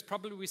those words.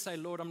 Probably we say,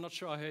 Lord, I'm not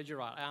sure I heard you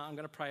right. I'm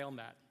going to pray on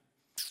that.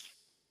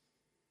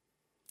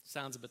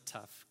 Sounds a bit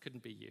tough.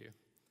 Couldn't be you.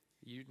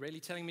 Are you really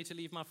telling me to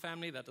leave my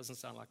family? That doesn't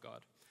sound like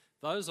God.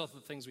 Those are the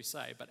things we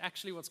say. But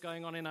actually what's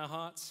going on in our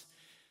hearts,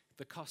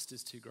 the cost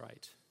is too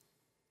great.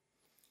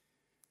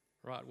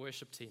 Right,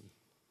 worship team.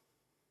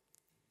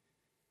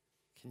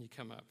 Can you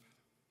come up?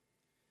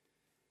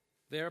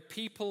 There are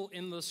people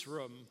in this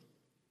room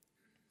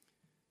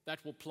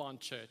that will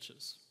plant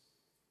churches.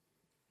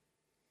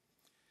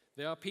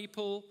 There are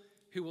people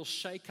who will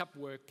shake up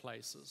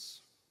workplaces.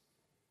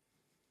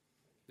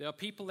 There are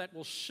people that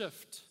will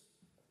shift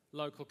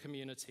local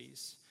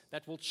communities,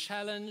 that will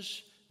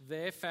challenge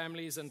their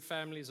families and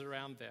families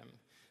around them.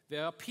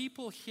 There are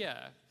people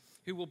here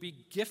who will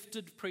be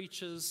gifted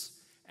preachers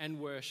and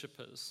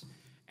worshipers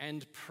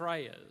and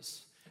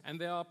prayers.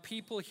 And there are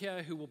people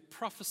here who will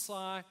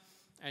prophesy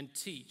and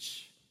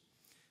teach.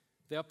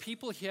 There are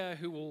people here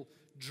who will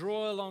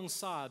Draw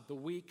alongside the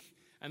weak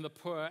and the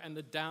poor and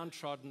the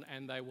downtrodden,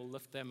 and they will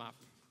lift them up.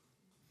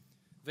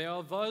 There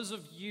are those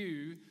of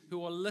you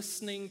who are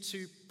listening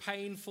to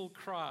painful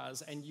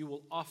cries, and you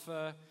will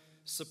offer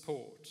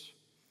support.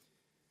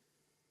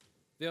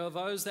 There are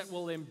those that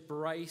will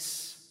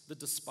embrace the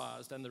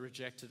despised and the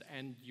rejected,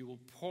 and you will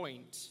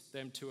point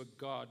them to a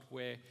God who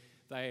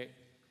they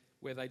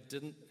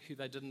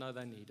didn't know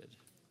they needed.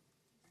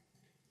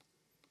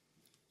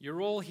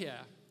 You're all here.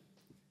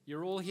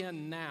 You're all here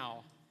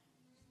now.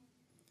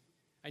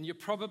 And you're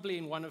probably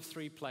in one of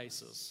three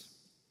places.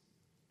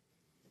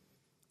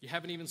 You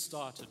haven't even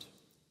started.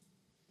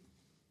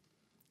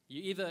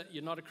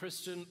 You're not a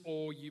Christian,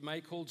 or you may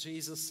call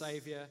Jesus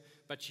Savior,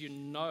 but you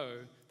know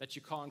that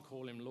you can't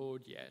call him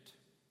Lord yet.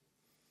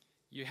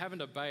 You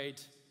haven't obeyed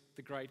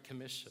the Great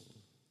Commission.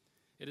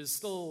 It is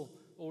still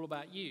all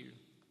about you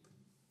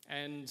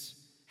and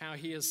how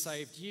he has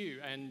saved you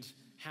and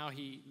how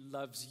he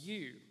loves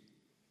you.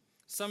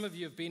 Some of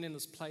you have been in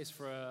this place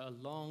for a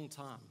long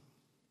time,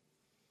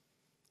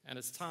 and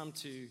it's time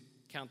to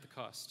count the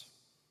cost.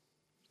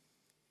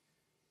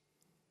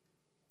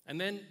 And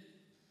then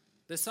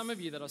there's some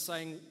of you that are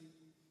saying,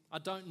 I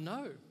don't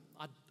know.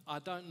 I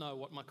don't know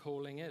what my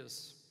calling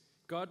is.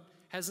 God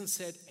hasn't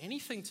said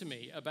anything to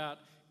me about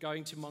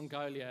going to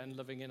Mongolia and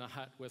living in a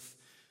hut with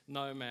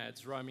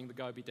nomads roaming the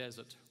Gobi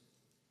Desert.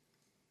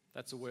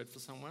 That's a word for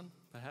someone,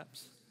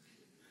 perhaps.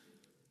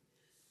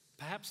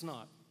 Perhaps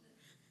not.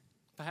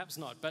 Perhaps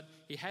not. But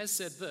he has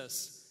said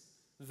this: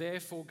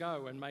 therefore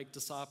go and make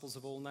disciples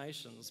of all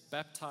nations,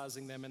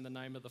 baptizing them in the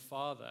name of the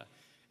Father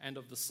and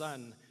of the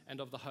Son and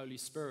of the Holy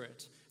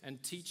Spirit,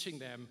 and teaching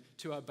them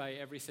to obey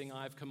everything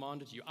I've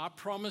commanded you. I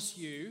promise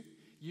you,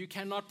 you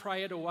cannot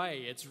pray it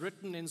away. It's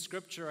written in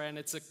Scripture, and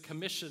it's a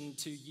commission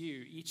to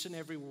you, each and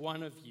every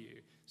one of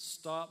you.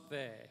 Start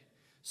there.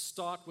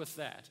 Start with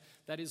that.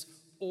 That is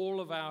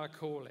all of our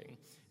calling.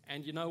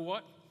 And you know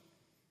what?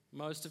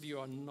 Most of you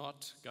are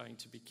not going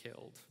to be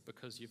killed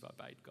because you've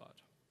obeyed God.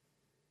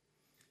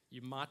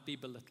 You might be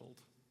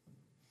belittled.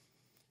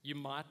 You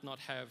might not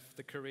have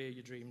the career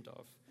you dreamed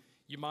of.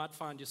 You might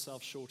find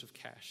yourself short of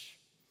cash.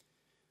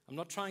 I'm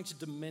not trying to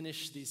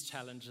diminish these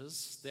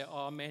challenges. There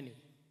are many,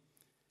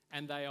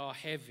 and they are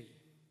heavy.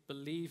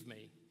 Believe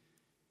me.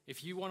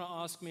 If you want to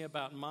ask me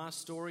about my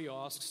story,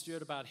 or ask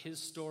Stuart about his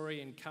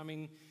story in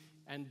coming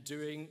and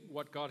doing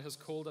what God has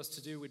called us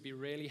to do, we'd be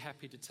really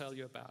happy to tell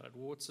you about it,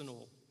 warts and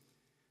all.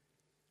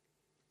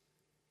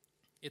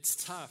 It's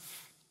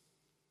tough,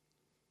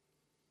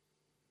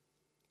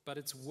 but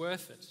it's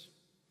worth it.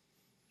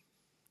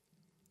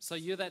 So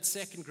you're that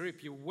second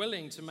group. You're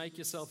willing to make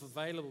yourself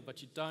available,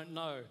 but you don't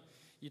know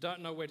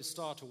where to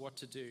start or what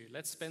to do.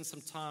 Let's spend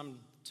some time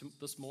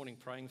this morning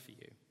praying for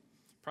you,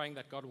 praying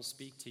that God will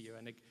speak to you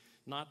and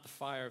ignite the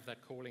fire of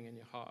that calling in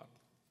your heart.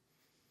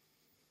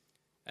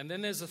 And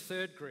then there's a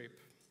third group,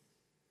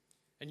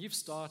 and you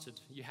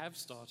have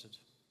started,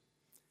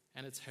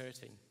 and it's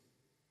hurting.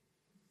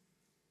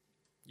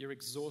 You're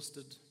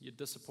exhausted, you're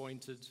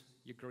disappointed,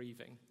 you're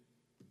grieving.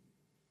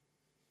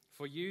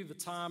 For you, the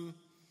time,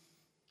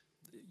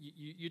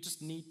 you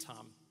just need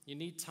time. You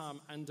need time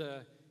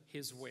under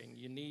his wing.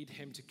 You need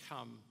him to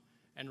come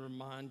and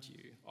remind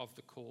you of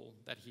the call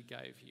that he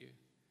gave you.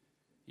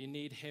 You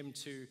need him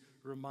to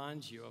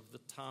remind you of the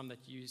time that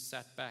you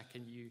sat back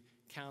and you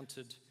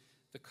counted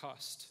the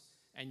cost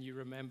and you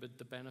remembered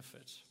the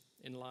benefit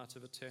in light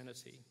of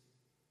eternity.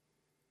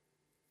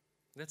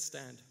 Let's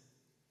stand.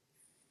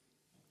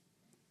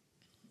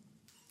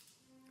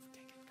 If we can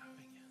get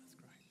going, yeah, that's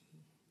great.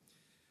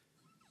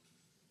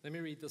 Let me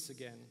read this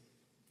again.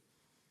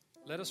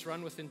 Let us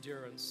run with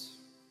endurance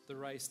the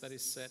race that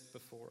is set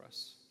before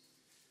us,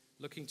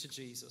 looking to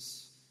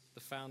Jesus, the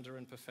founder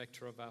and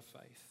perfecter of our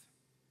faith,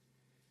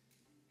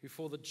 who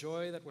for the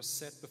joy that was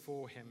set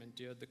before him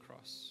endured the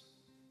cross,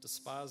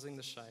 despising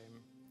the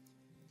shame,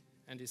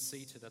 and is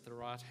seated at the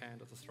right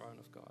hand of the throne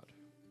of God.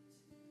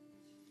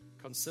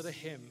 Consider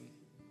him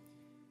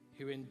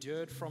who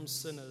endured from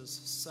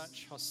sinners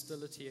such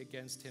hostility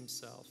against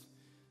himself,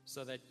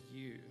 so that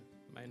you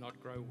may not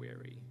grow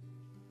weary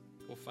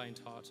or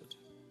faint-hearted.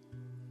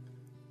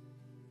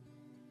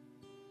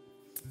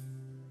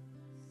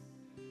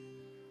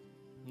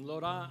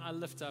 Lord, I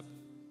lift up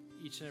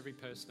each and every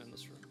person in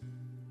this room.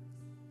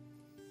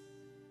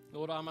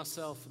 Lord, I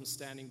myself am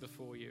standing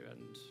before you,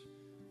 and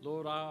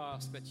Lord, I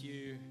ask that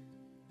you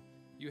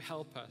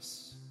help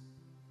us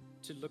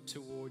to look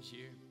towards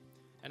you.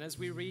 And as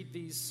we read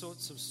these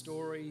sorts of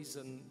stories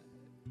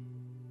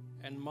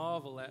and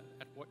marvel at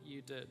what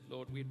you did,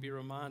 Lord, we'd be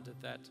reminded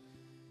that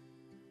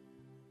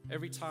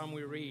every time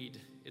we read,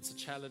 it's a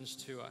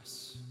challenge to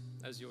us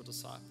as your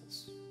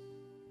disciples.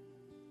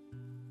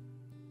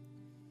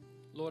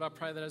 Lord, I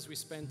pray that as we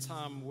spend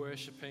time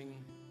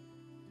worshiping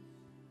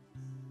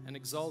and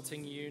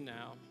exalting you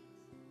now,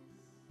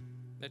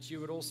 that you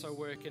would also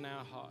work in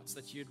our hearts,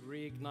 that you'd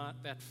reignite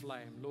that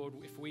flame. Lord,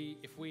 if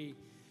we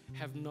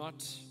have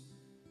not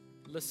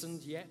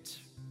listened yet,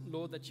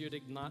 Lord, that you'd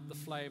ignite the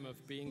flame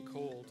of being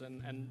called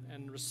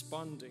and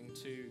responding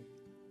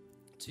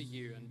to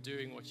you and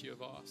doing what you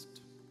have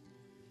asked.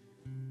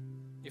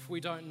 If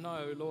we don't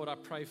know, Lord, I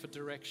pray for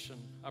direction.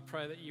 I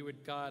pray that you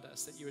would guide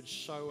us, that you would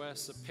show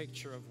us a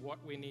picture of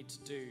what we need to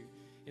do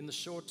in the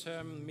short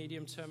term,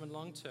 medium term, and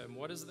long term.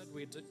 What is it that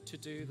we're to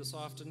do this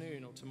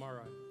afternoon or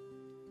tomorrow?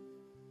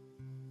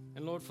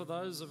 And Lord, for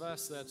those of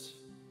us that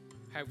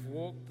have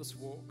walked this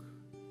walk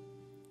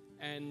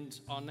and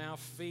are now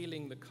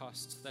feeling the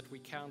cost that we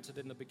counted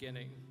in the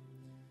beginning,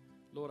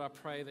 Lord, I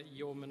pray that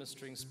your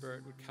ministering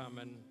spirit would come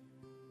and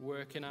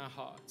work in our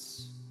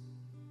hearts,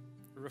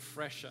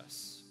 refresh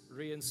us,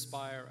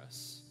 re-inspire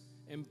us,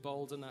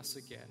 embolden us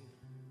again.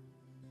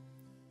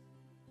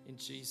 In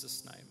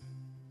Jesus' name.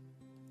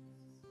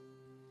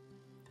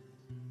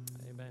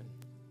 Amen.